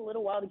just took a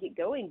little while to get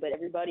going, but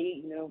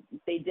everybody,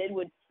 they did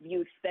what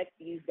you expect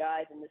these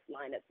guys in this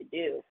lineup to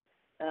do.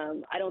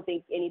 I don't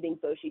think anything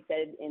Bochy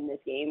said in this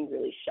game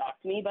really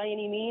shocked me by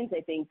any means.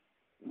 I think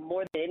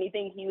more than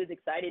anything, he was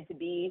excited to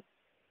be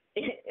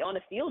on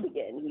the field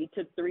again. He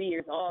took 3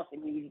 years off,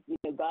 and he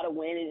got a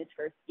win in his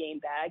first game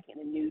back in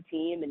a new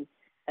team and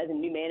as a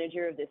new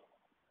manager of this,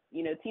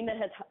 team that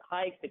has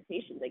high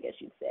expectations, I guess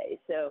you'd say.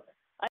 So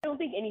I don't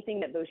think anything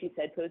that Bochy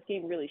said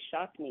post-game really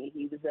shocked me.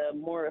 He was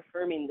more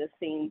affirming the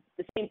same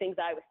things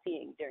I was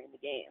seeing during the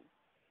game.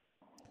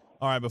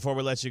 All right, before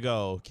we let you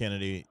go,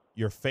 Kennedi,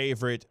 your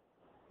favorite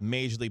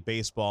Major League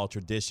Baseball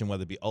tradition,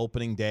 whether it be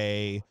opening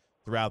day,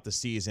 throughout the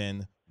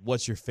season,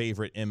 what's your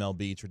favorite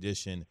MLB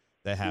tradition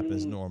that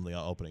happens normally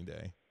on opening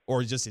day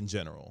or just in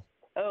general?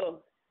 Oh,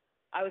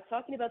 I was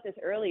talking about this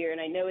earlier, and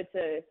I know it's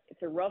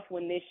a rough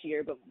one this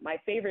year, but my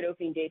favorite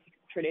opening day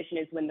tradition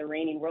is when the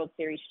reigning World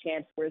Series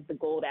champs wears the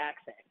gold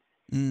accent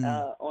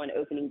on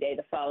opening day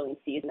the following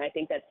season. I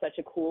think that's such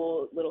a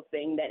cool little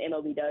thing that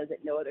MLB does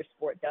that no other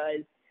sport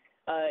does.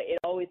 It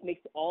always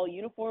makes all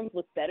uniforms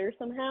look better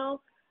somehow.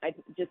 I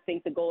just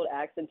think the gold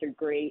accents are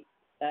great.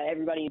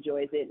 Everybody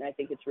enjoys it, and I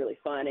think it's really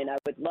fun. And I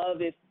would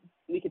love if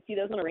we could see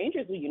those on a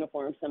Rangers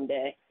uniform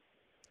someday.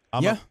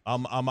 I'll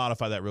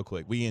modify that real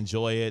quick. We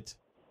enjoy it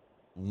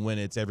when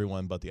it's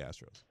everyone but the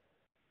Astros.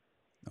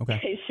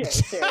 Okay.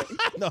 Sure.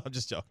 No, I'm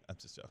just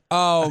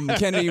joking.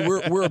 Kennedy,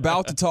 we're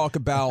about to talk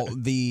about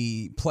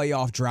the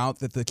playoff drought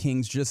that the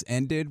Kings just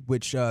ended,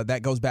 which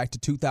that goes back to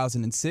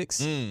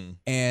 2006.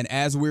 And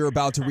as we're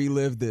about to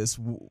relive this,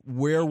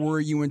 where were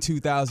you in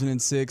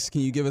 2006?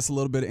 Can you give us a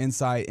little bit of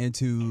insight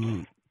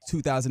into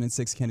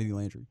 2006 Kennedi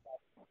Landry?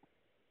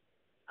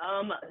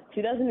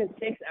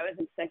 2006, I was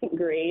in second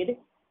grade.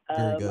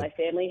 My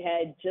family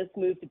had just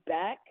moved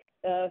back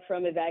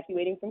from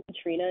evacuating from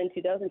Katrina in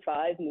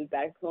 2005, moved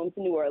back home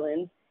to New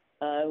Orleans.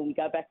 We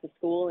got back to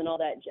school and all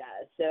that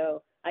jazz.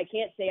 So I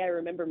can't say I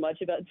remember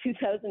much about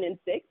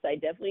 2006. I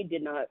definitely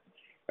did not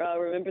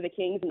remember the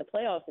Kings in the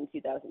playoffs in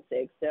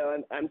 2006.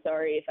 So I'm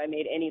sorry if I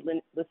made any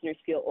listeners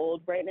feel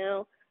old right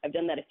now. I've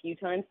done that a few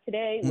times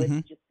today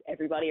with just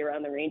everybody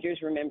around the Rangers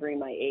remembering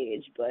my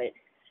age. But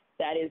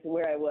that is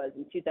where I was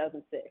in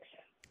 2006.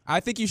 I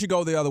think you should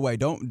go the other way.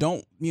 Don't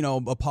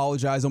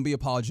apologize. Don't be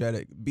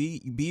apologetic.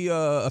 Be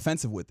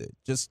offensive with it.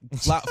 Just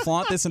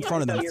flaunt this in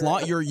front of them.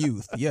 Flaunt your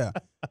youth. Yeah.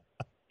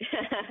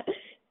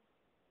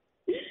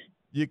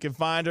 You can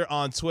find her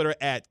on Twitter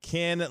at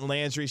Ken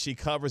Landry. She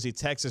covers the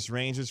Texas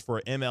Rangers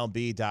for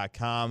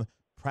MLB.com.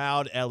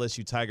 Proud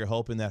LSU Tiger,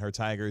 hoping that her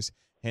Tigers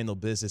handle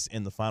business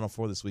in the Final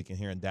Four this weekend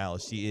here in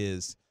Dallas. She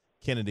is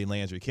Kennedi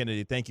Landry.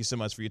 Kennedi, thank you so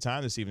much for your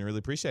time this evening. Really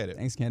appreciate it.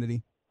 Thanks,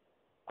 Kennedi.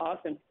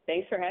 Awesome.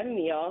 Thanks for having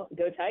me, y'all.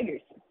 Go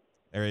Tigers.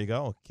 There you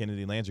go.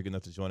 Kennedi Landry, good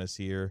enough to join us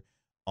here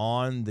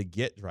on The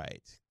Get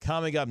Right.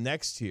 Coming up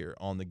next here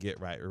on The Get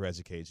Right with Reg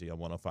and KG on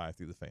 105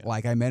 through the Fan.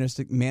 Like I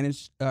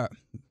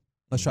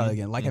let's try that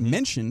again. Like I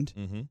mentioned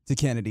to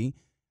Kennedi,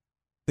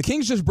 the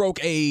Kings just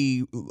broke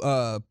a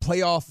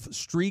playoff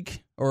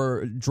streak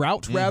or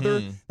drought,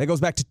 rather, that goes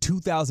back to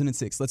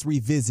 2006. Let's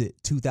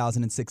revisit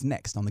 2006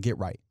 next on The Get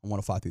Right on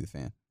 105 through the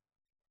Fan.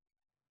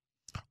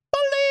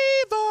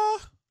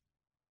 Believer.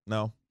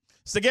 No.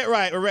 It's The Get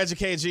Right with Reg and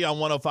KG on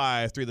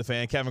 105 through the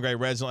Fan. Kevin Gray,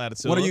 Reginald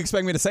Attitude. What do you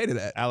expect me to say to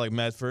that? Alec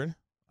Medford.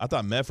 I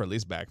thought Medford at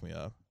least backed me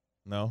up.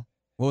 No?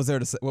 What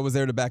was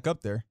there to back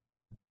up there?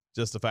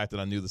 Just the fact that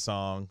I knew the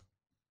song.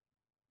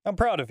 I'm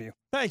proud of you.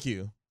 Thank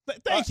you.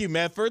 Thank you,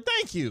 Medford.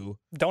 Thank you.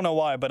 Don't know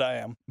why, but I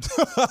am.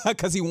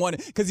 Because he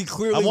wanted. Because he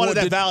clearly I wanted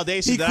that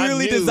validation. He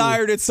clearly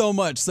desired it so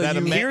much. So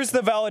here's the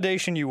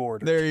validation you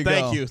ordered. There you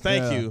go.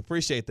 Thank you.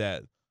 Appreciate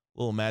that.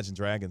 Little Imagine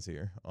Dragons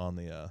here on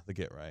the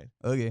Get Right.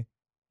 Okay.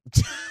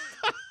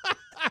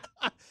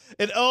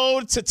 An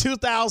ode to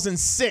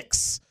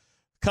 2006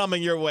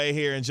 coming your way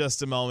here in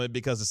just a moment,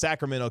 because the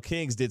Sacramento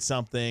Kings did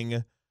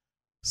something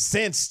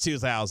since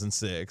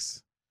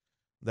 2006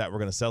 that we're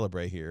going to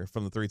celebrate here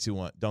from the 3, 2,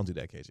 1. Don't do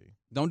that, KG.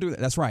 Don't do that.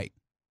 That's right.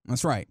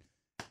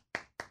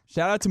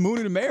 Shout out to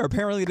Mooney the Mayor.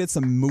 Apparently did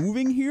some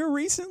moving here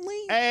recently.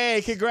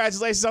 Hey,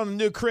 congratulations on the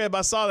new crib.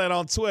 I saw that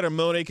on Twitter,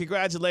 Mooney.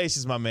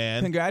 Congratulations, my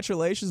man.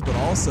 Congratulations, but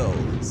also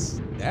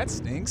that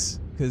stinks,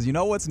 because you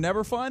know what's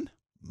never fun?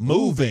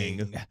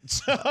 moving.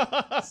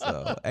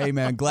 So, hey,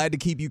 man, glad to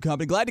keep you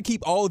company. Glad to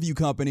keep all of you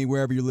company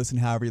wherever you're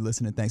listening, however you're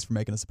listening. Thanks for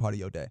making us a part of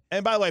your day.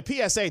 And by the way,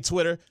 PSA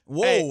Twitter.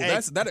 Whoa,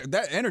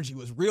 that energy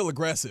was real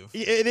aggressive.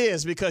 It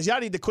is, because y'all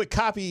need to quit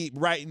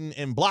copywriting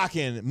and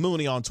blocking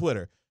Mooney on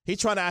Twitter. He's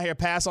trying to out here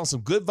pass on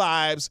some good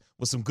vibes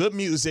with some good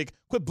music.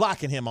 Quit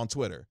blocking him on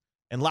Twitter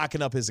and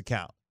locking up his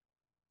account.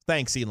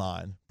 Thanks,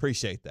 Elon.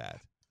 Appreciate that.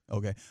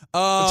 Okay.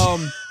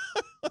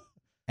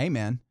 Hey,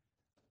 man,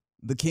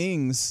 the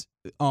Kings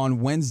on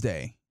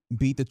Wednesday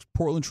beat the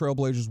Portland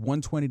Trailblazers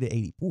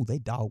 120-80. Ooh, they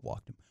dog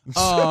walked them.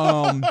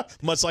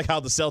 Much like how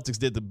the Celtics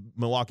did the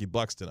Milwaukee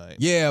Bucks tonight.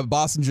 Yeah,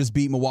 Boston just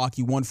beat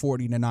Milwaukee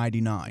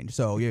 140-99.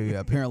 So, yeah,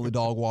 apparently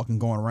dog walking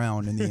going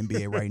around in the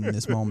NBA right in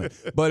this moment.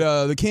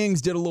 But the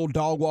Kings did a little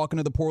dog walking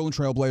to the Portland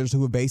Trailblazers,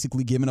 who have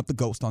basically given up the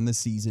ghost on this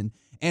season.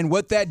 And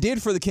what that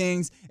did for the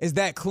Kings is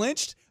that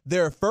clinched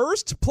their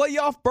first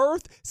playoff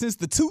berth since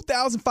the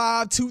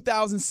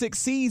 2005-2006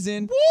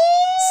 season. Woo!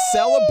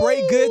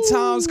 Celebrate good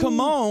times. Come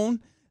on.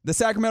 The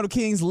Sacramento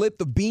Kings lit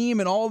the beam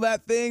and all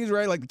that things,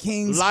 right? Like the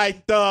Kings.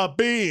 Light the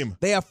beam.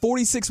 They have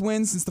 46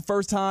 wins since the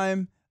first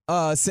time,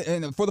 for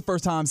the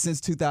first time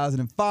since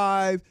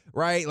 2005,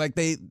 right? Like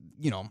they,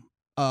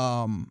 have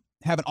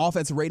an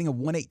offensive rating of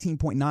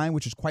 118.9,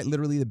 which is quite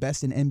literally the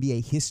best in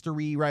NBA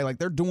history, right? Like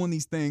they're doing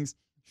these things.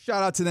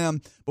 Shout out to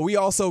them. But we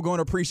also going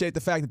to appreciate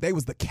the fact that they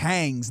was the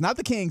Kangs, not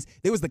the Kings.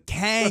 They was the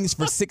Kangs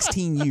for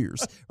 16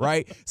 years,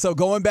 right? So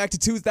going back to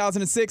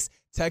 2006,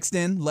 text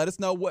in. Let us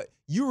know what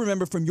you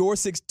remember from your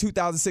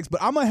 2006. But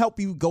I'm going to help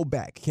you go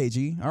back,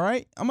 KG, all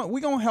right?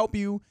 We're going to help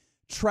you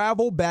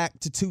travel back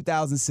to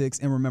 2006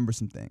 and remember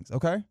some things,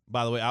 okay?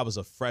 By the way, I was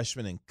a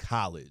freshman in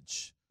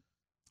college.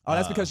 Oh,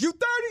 that's because you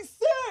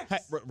 36. Hey,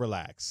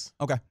 relax.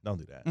 Okay. Don't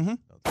do that. Mm-hmm.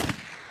 Don't do that.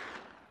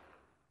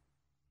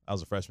 I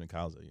was a freshman in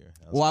college that year.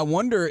 Well, I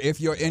wonder if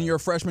you're in your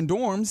freshman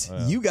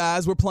dorms, you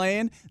guys were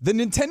playing the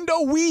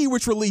Nintendo Wii,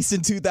 which released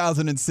in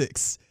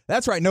 2006.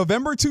 That's right,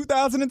 November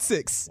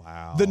 2006.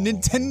 Wow. The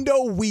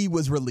Nintendo Wii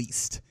was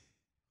released.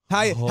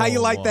 How you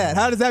like that?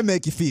 How does that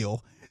make you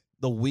feel?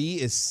 The Wii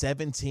is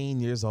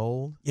 17 years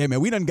old. Yeah, man,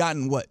 we done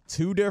gotten,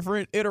 2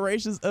 different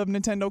iterations of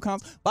Nintendo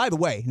consoles. By the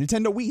way,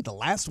 Nintendo Wii, the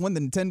last one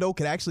that Nintendo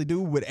could actually do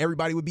what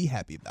everybody would be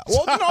happy about.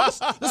 Well,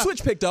 the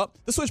Switch picked up.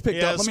 The Switch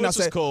picked up. Let me not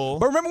say cool.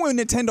 But remember when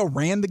Nintendo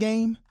ran the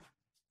game?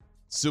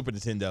 Super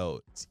Nintendo,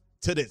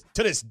 to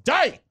this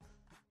day,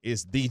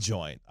 is the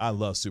joint. I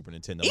love Super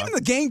Nintendo. Even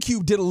the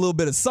GameCube did a little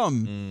bit of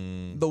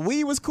something. The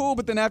Wii was cool,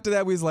 but then after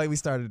that, we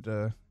started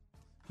to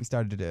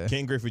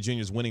Ken Griffey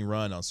Jr.'s winning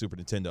run on Super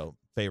Nintendo,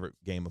 favorite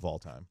game of all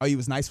time. Oh, he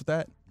was nice with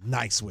that?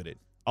 Nice with it.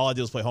 All I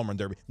did was play Home Run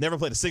Derby. Never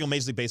played a single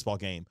Major League Baseball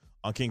game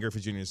on Ken Griffey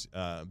Jr.'s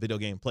video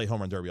game. Play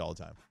Home Run Derby all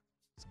the time.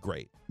 It's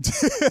great.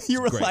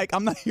 You were like,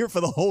 I'm not here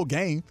for the whole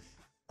game.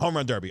 Home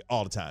Run Derby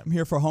all the time. I'm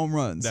here for home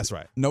runs. That's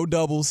right. No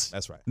doubles.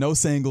 That's right. No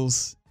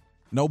singles.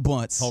 No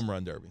bunts. Home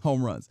Run Derby.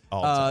 Home runs.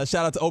 All the time.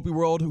 Shout out to Opie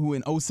World, who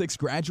in 06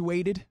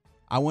 graduated.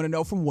 I want to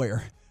know from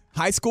where.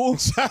 High school?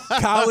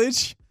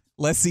 College?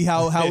 Let's see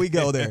how we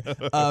go there.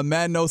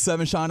 Madden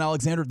 07, Sean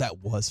Alexander. That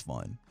was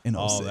fun in 06.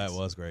 Oh, that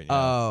was great.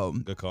 Yeah.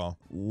 Good call.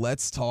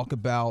 Let's talk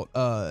about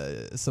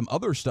some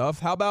other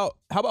stuff. How about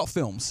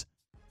films?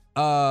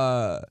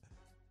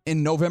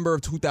 In November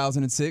of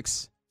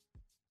 2006,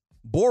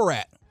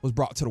 Borat was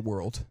brought to the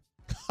world.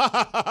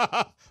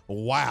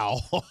 Wow.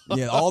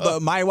 Yeah, all the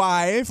My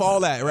Wife,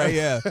 all that, right?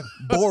 Yeah.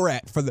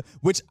 Borat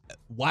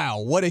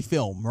wow, what a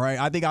film, right?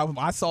 I think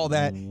I saw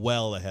that.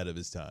 Well ahead of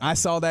his time. I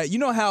saw that. You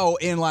know how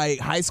in like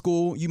high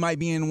school, you might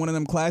be in one of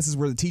them classes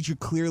where the teacher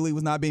clearly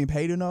was not being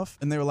paid enough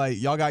and they were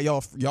like, y'all got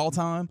y'all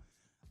time?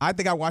 I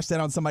think I watched that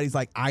on somebody's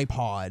like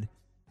iPod.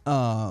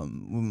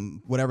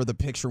 Whatever the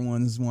picture the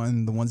ones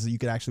that you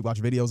could actually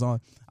watch videos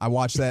on. I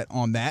watched that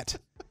on that.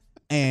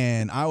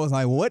 And I was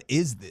like, what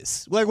is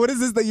this? Like, what is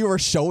this that you are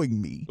showing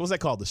me? What was that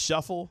called? The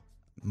Shuffle?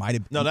 Might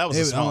have. No, that was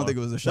a small. I don't think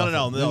it was a Shuffle.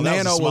 No. The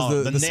Nano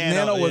was the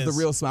Nano was the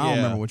real small. I don't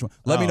remember which one.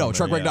 Let me know.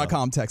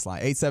 Truckwreck.com text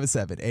line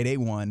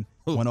 877-881-1053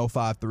 what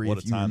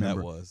if a you time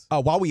remember. that was.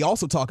 While we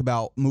also talk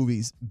about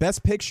movies,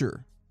 Best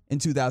Picture in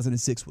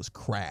 2006 was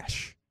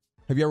Crash.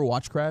 Have you ever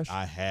watched Crash?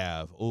 I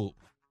have. Oh,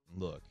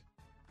 look.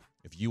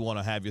 If you want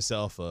to have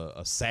yourself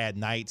a sad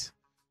night,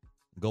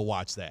 go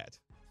watch that.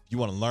 If you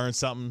want to learn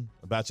something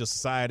about your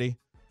society,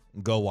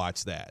 go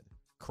watch that.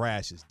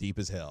 Crash is deep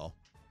as hell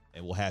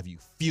and will have you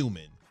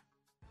fuming,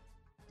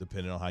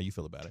 depending on how you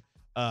feel about it,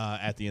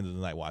 at the end of the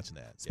night watching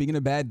that. Speaking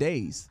of bad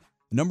days,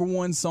 number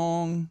one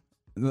song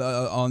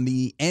on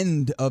the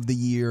end of the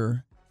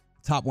year,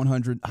 Hot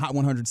 100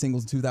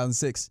 singles in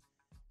 2006,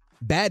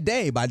 Bad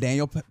Day by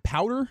Daniel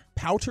Powter.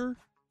 I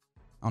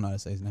don't know how to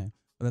say his name.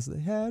 But that's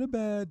Had a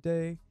Bad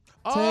Day.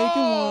 Taking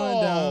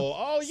one down.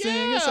 Oh, yeah.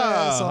 Sing a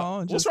sad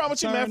song. What's wrong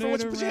with you, man?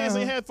 Put your hands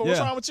in your head for. What's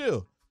wrong with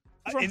you?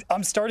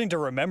 I'm starting to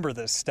remember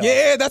this stuff.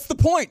 Yeah, that's the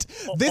point.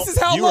 This is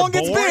how long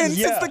it's been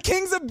Yeah. since the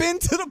Kings have been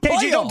to the playoffs.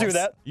 KG, don't do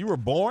that. You were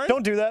born?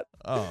 Don't do that.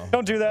 Oh,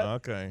 don't do that.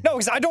 Okay. No,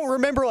 because I don't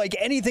remember like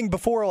anything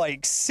before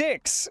like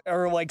 6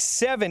 or like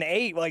 7,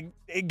 8. Like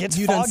it gets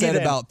you foggy. done said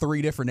then. about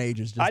 3 different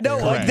ages. Just I know,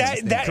 there. like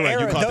that Correct.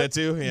 era. You caught that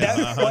too?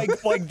 Yeah.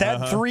 Like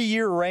that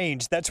 3-year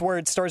range. That's where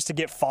it starts to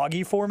get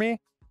foggy for me.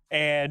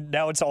 And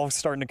now it's all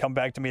starting to come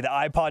back to me. The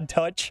iPod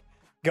Touch.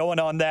 Going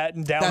on that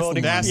and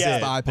downloading,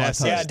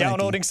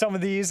 downloading some of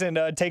these and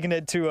taking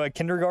it to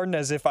kindergarten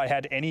as if I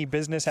had any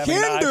business having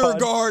an iPod.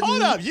 Kindergarten.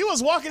 Hold up, you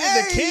was walking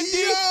into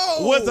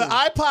Kindy with the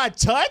iPod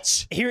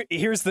Touch?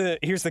 Here's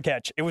the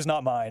catch. It was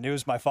not mine. It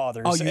was my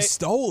father's. Oh, you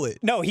stole it?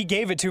 No, he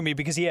gave it to me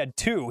because he had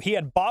 2. He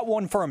had bought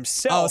one for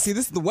himself. Oh, see,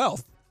 this is the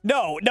wealth.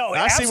 No,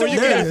 I see where you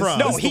get it from.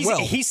 No,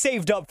 he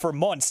saved up for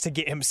months to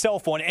get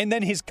himself one, and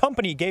then his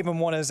company gave him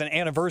one as an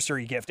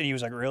anniversary gift, and he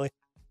was like, "Really?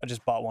 I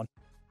just bought one."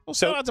 Well,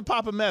 shout out to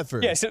Papa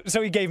Medford. Yeah,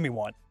 so he gave me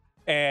one,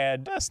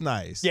 and that's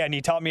nice. Yeah, and he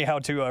taught me how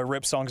to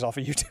rip songs off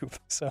of YouTube.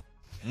 So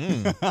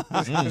it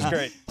was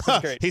great. It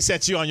was great. He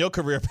set you on your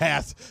career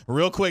path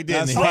real quick,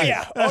 didn't he?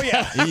 Oh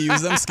yeah. He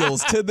used them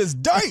skills to this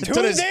day. To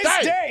this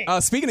day.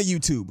 Speaking of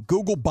YouTube,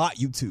 Google bought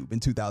YouTube in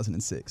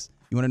 2006.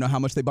 You want to know how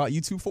much they bought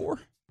YouTube for?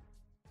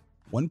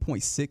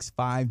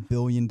 $1.65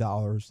 billion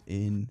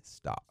in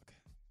stock.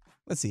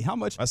 Let's see, how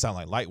much? That sounds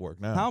like light work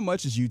now. How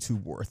much is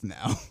YouTube worth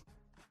now?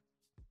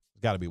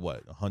 Got to be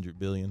what, 100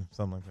 billion,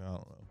 something like that.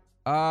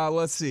 I don't know.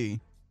 Let's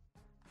see.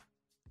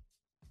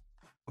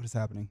 What is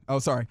happening? Oh,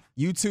 sorry.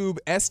 YouTube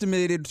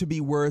estimated to be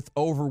worth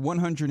over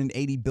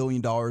 $180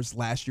 billion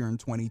last year in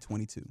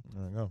 2022.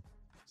 There you go.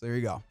 So there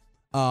you go.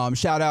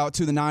 Shout out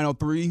to the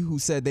 903 who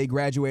said they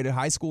graduated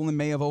high school in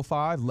May of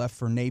 05, left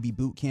for Navy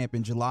boot camp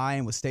in July,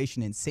 and was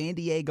stationed in San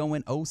Diego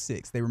in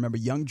 06. They remember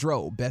Young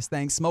Dro, Best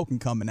Thing Smoking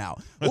coming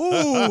out.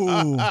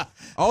 Ooh.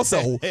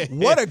 Also,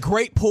 what a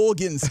great pull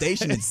getting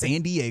stationed in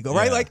San Diego,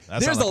 right? Yeah, like,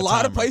 there's a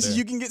lot of places right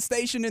you can get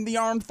stationed in the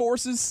armed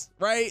forces,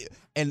 right?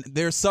 And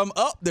there's some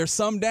up, there's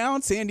some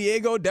down. San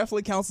Diego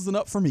definitely counts as an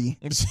up for me.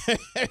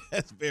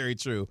 That's very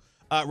true.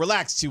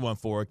 Relax,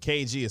 214.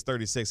 KG is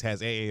 36,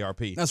 has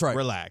AARP. That's right.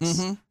 Relax.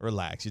 Mm-hmm.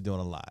 Relax. You're doing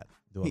a lot.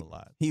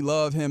 He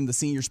loved him, the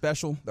senior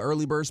special, the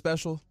early bird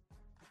special.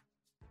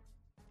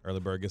 Early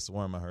bird gets the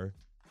worm, I heard.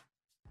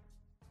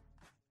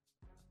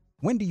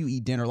 When do you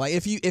eat dinner? Like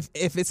if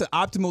it's an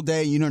optimal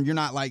day, you know, you're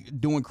not like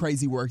doing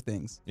crazy work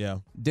things. Yeah.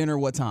 Dinner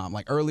what time?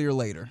 Like early or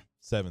later?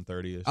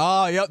 7:30ish.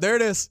 Oh, yep, there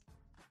it is.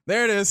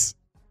 There it is.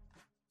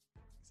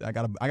 I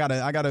gotta I get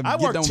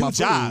work done with 2 my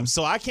jobs, food.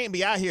 so I can't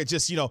be out here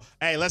just,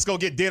 hey, let's go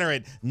get dinner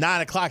at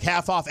 9 o'clock,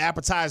 half off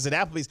appetizers at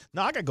Applebee's.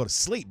 No, I gotta go to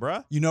sleep,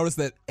 bruh. You notice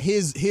that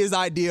his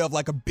idea of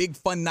like a big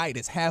fun night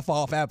is half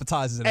off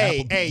appetizers at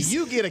Applebee's. Hey,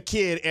 you get a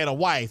kid and a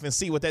wife and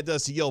see what that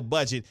does to your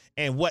budget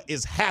and what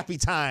is happy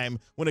time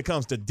when it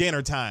comes to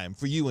dinner time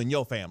for you and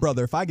your family.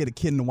 Brother, if I get a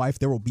kid and a wife,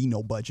 there will be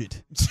no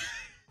budget.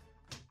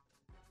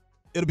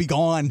 It'll be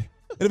gone.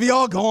 It'll be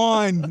all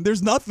gone.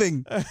 There's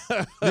nothing.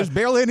 There's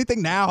barely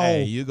anything now.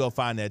 Hey, you go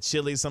find that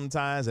chili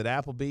sometimes at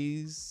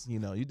Applebee's. You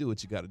do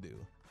what you got to do.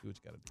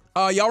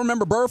 Y'all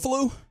remember bird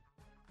flu?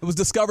 It was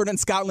discovered in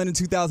Scotland in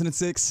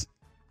 2006.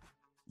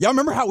 Y'all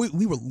remember how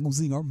we were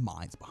losing our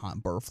minds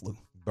behind bird flu?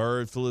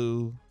 Bird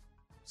flu,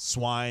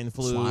 swine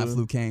flu. Swine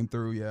flu came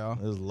through, yeah.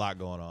 There's a lot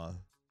going on.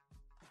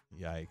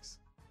 Yikes.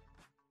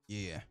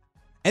 Yeah.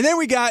 And then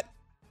we got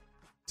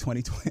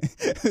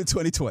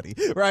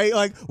 2020, right?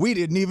 Like, we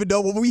didn't even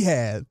know what we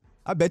had.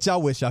 I bet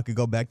y'all wish y'all could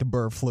go back to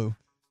bird flu.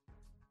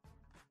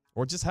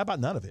 Or just how about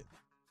none of it?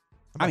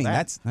 I mean,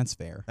 that's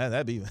fair.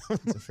 That'd be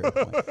that's a fair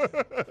point.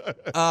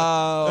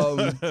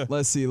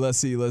 Let's see.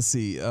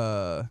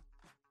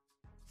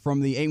 From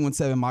the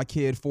 817, my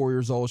kid, 4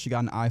 years old, she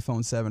got an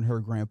iPhone 7. Her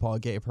grandpa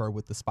gave her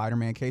with the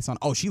Spider-Man case on.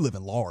 Oh, she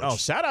living large. Oh,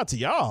 shout out to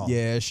y'all.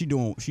 Yeah, she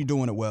doing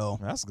it well.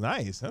 That's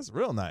nice. That's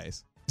real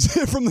nice.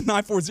 From the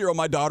 940,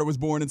 my daughter was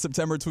born in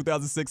September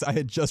 2006. I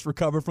had just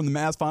recovered from the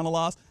Mavs final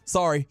loss.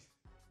 Sorry.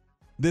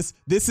 This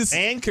is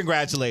and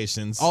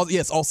congratulations.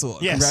 Also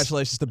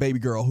congratulations to baby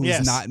girl who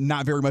is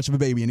not very much of a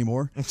baby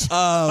anymore.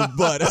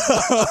 But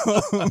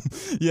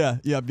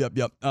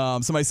yep.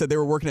 Somebody said they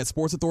were working at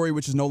Sports Authority,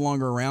 which is no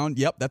longer around.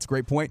 Yep, that's a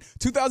great point.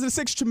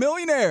 2006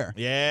 Chamillionaire.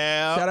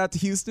 Yeah. Shout out to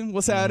Houston.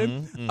 What's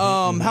happening?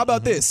 How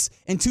about this?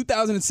 In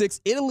 2006,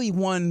 Italy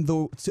won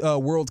the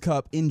World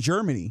Cup in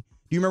Germany.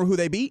 Do you remember who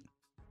they beat?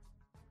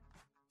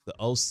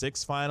 The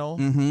 06 final?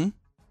 Mm-hmm.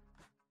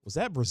 Was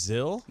that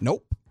Brazil?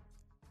 Nope.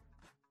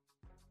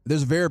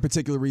 There's a very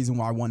particular reason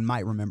why one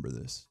might remember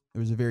this.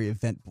 There was a very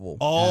eventful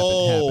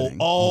happening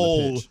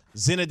on the pitch.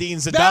 Zinedine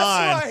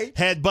Zidane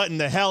headbutting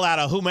the hell out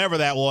of whomever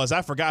that was.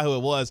 I forgot who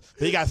it was,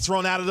 but he got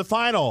thrown out of the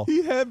final.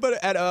 He headbutted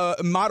at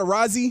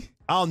Materazzi.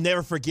 I'll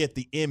never forget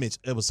the image.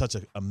 It was such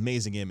an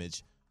amazing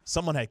image.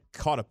 Someone had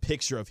caught a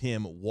picture of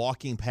him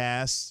walking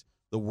past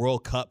the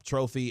World Cup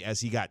trophy as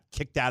he got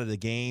kicked out of the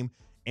game,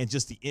 and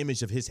just the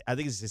image of I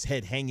think it's his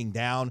head hanging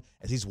down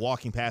as he's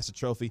walking past the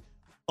trophy.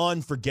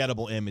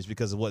 Unforgettable image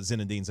because of what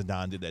Zinedine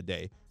Zidane did that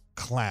day.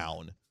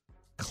 Clown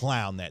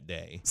that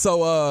day. So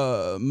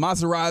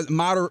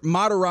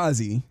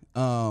Materazzi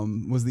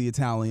was the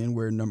Italian,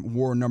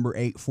 wore number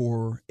 8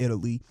 for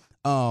Italy.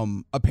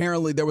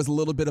 Apparently, there was a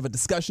little bit of a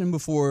discussion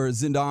before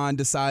Zidane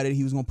decided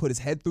he was going to put his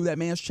head through that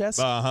man's chest.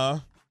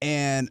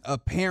 And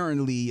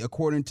apparently,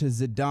 according to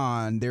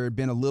Zidane, there had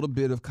been a little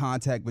bit of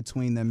contact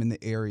between them in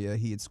the area.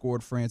 He had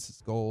scored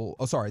France's goal.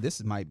 Oh, sorry,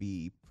 this might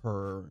be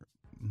per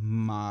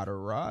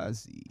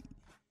Materazzi.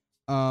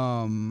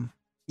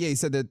 He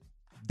said that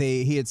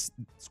he had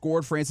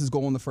scored France's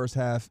goal in the first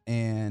half,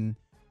 and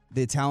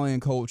the Italian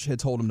coach had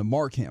told him to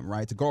mark him,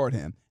 right, to guard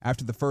him.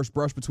 After the first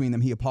brush between them,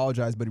 he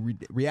apologized, but he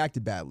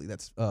reacted badly.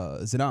 That's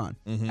Zidane.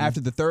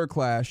 After the third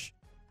clash,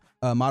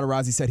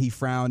 Materazzi said he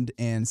frowned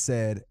and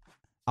said,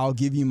 "I'll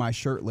give you my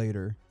shirt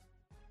later."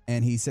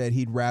 And he said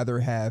he'd rather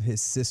have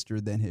his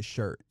sister than his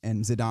shirt.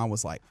 And Zidane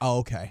was like, "Oh,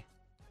 okay.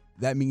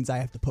 That means I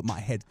have to put my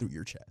head through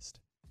your chest."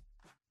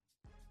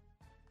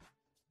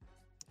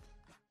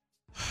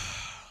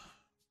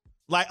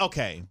 Like,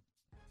 okay.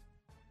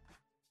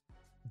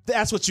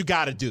 That's what you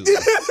got to do. He's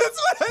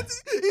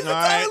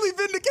entirely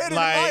vindicated.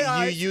 Like, in my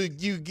eyes.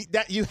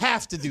 you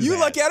have to do that. You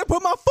lucky I had to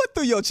put my foot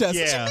through your chest.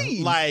 Yeah, what you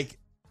mean? Like,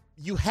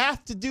 you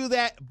have to do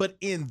that, but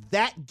in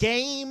that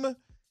game,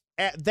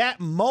 at that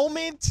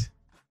moment,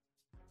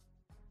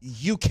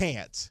 you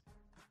can't.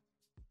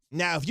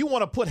 Now, if you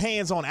want to put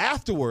hands on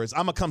afterwards,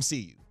 I'm going to come see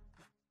you.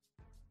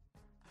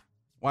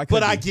 Why?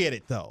 But I get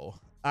it, though.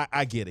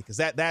 I get it, because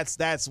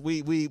that's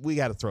we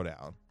got to throw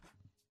down.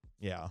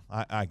 Yeah,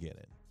 I get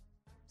it.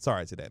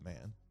 Sorry to that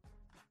man.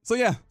 So,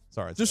 yeah.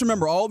 Sorry. Just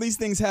remember, all these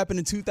things happened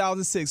in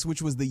 2006,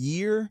 which was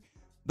the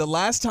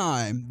last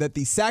time that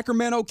the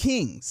Sacramento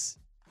Kings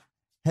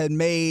had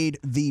made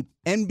the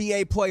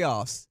NBA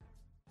playoffs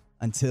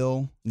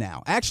until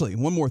now. Actually,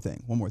 one more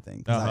thing.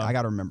 I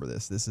got to remember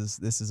this. This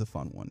is a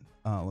fun one.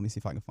 Let me see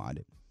if I can find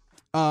it.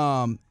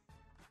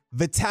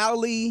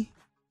 Vitaly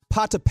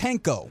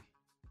Potapenko. Does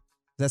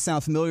that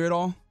sound familiar at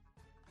all?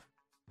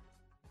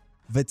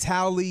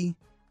 Vitaly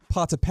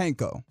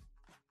Potapenko.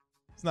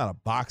 It's not a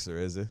boxer,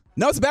 is it?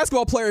 No, it's a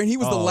basketball player, and he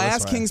was the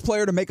last right. Kings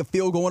player to make a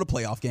field goal in a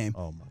playoff game.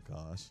 Oh, my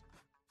gosh.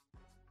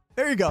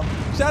 There you go.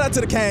 Shout out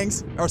to the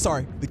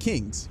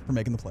Kings for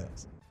making the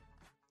playoffs.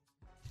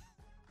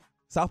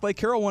 South Lake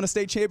Carroll won a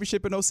state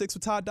championship in 06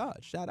 with Todd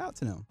Dodge. Shout out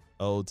to them.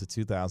 Oh, to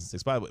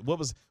 2006. By the way, we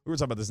were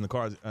talking about this in the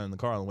car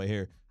on the way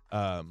here.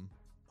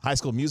 High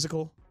School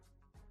Musical.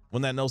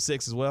 Wasn't that in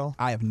 06 as well?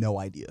 I have no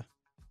idea.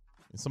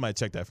 Somebody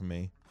check that for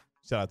me.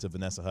 Shout out to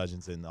Vanessa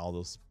Hudgens and all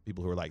those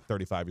people who are like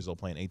 35 years old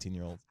playing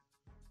 18-year-olds.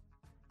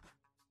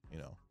 You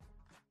know,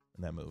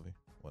 in that movie.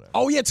 Whatever.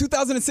 Oh, yeah,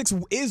 2006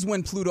 is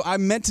when Pluto. I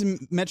meant to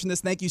mention this.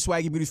 Thank you,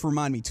 Swaggy Booties, for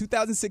reminding me.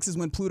 2006 is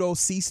when Pluto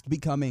ceased to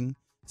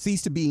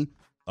be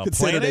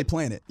considered a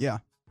planet. Yeah.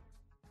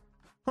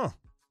 Huh.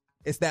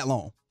 It's that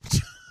long.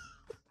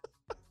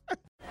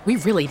 We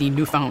really need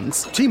new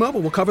phones. T-Mobile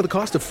will cover the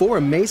cost of 4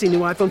 amazing new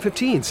iPhone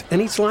 15s, and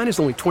each line is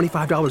only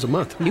 $25 a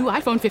month. New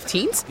iPhone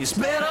 15s? It's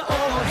better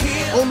over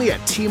here. Only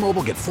at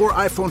T-Mobile, get 4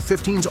 iPhone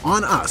 15s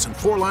on us and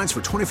 4 lines for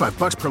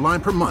 $25 per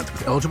line per month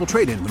with eligible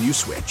trade-in when you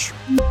switch.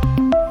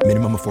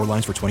 Minimum of 4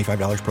 lines for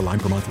 $25 per line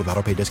per month with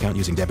autopay discount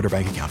using debit or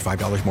bank account.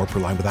 $5 more per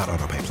line without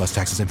autopay, plus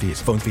taxes and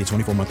fees. Phone fee at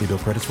 24 monthly bill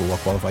credits for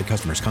well-qualified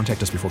customers.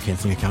 Contact us before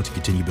canceling account to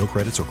continue bill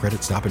credits or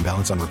credit stop and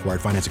balance on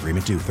required finance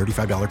agreement due.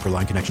 $35 per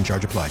line connection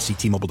charge applies. See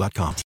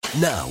T-Mobile.com.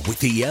 Now, with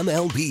the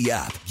MLB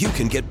app, you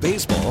can get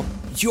baseball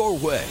your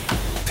way.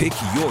 Pick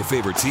your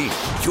favorite team,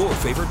 your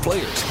favorite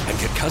players, and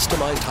get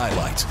customized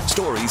highlights,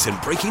 stories,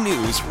 and breaking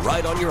news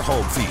right on your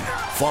home feed.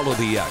 Follow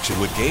the action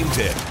with Game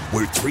 10,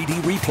 where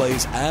 3D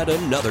replays add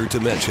another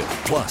dimension.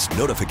 Plus,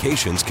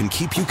 notifications can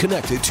keep you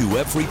connected to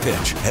every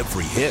pitch,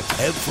 every hit,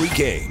 every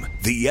game.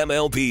 The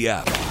MLB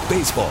app.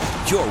 Baseball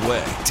your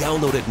way.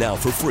 Download it now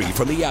for free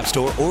from the App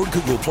Store or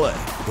Google Play.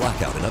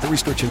 Blackout and other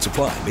restrictions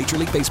apply. Major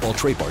League Baseball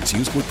trademarks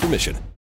used with permission.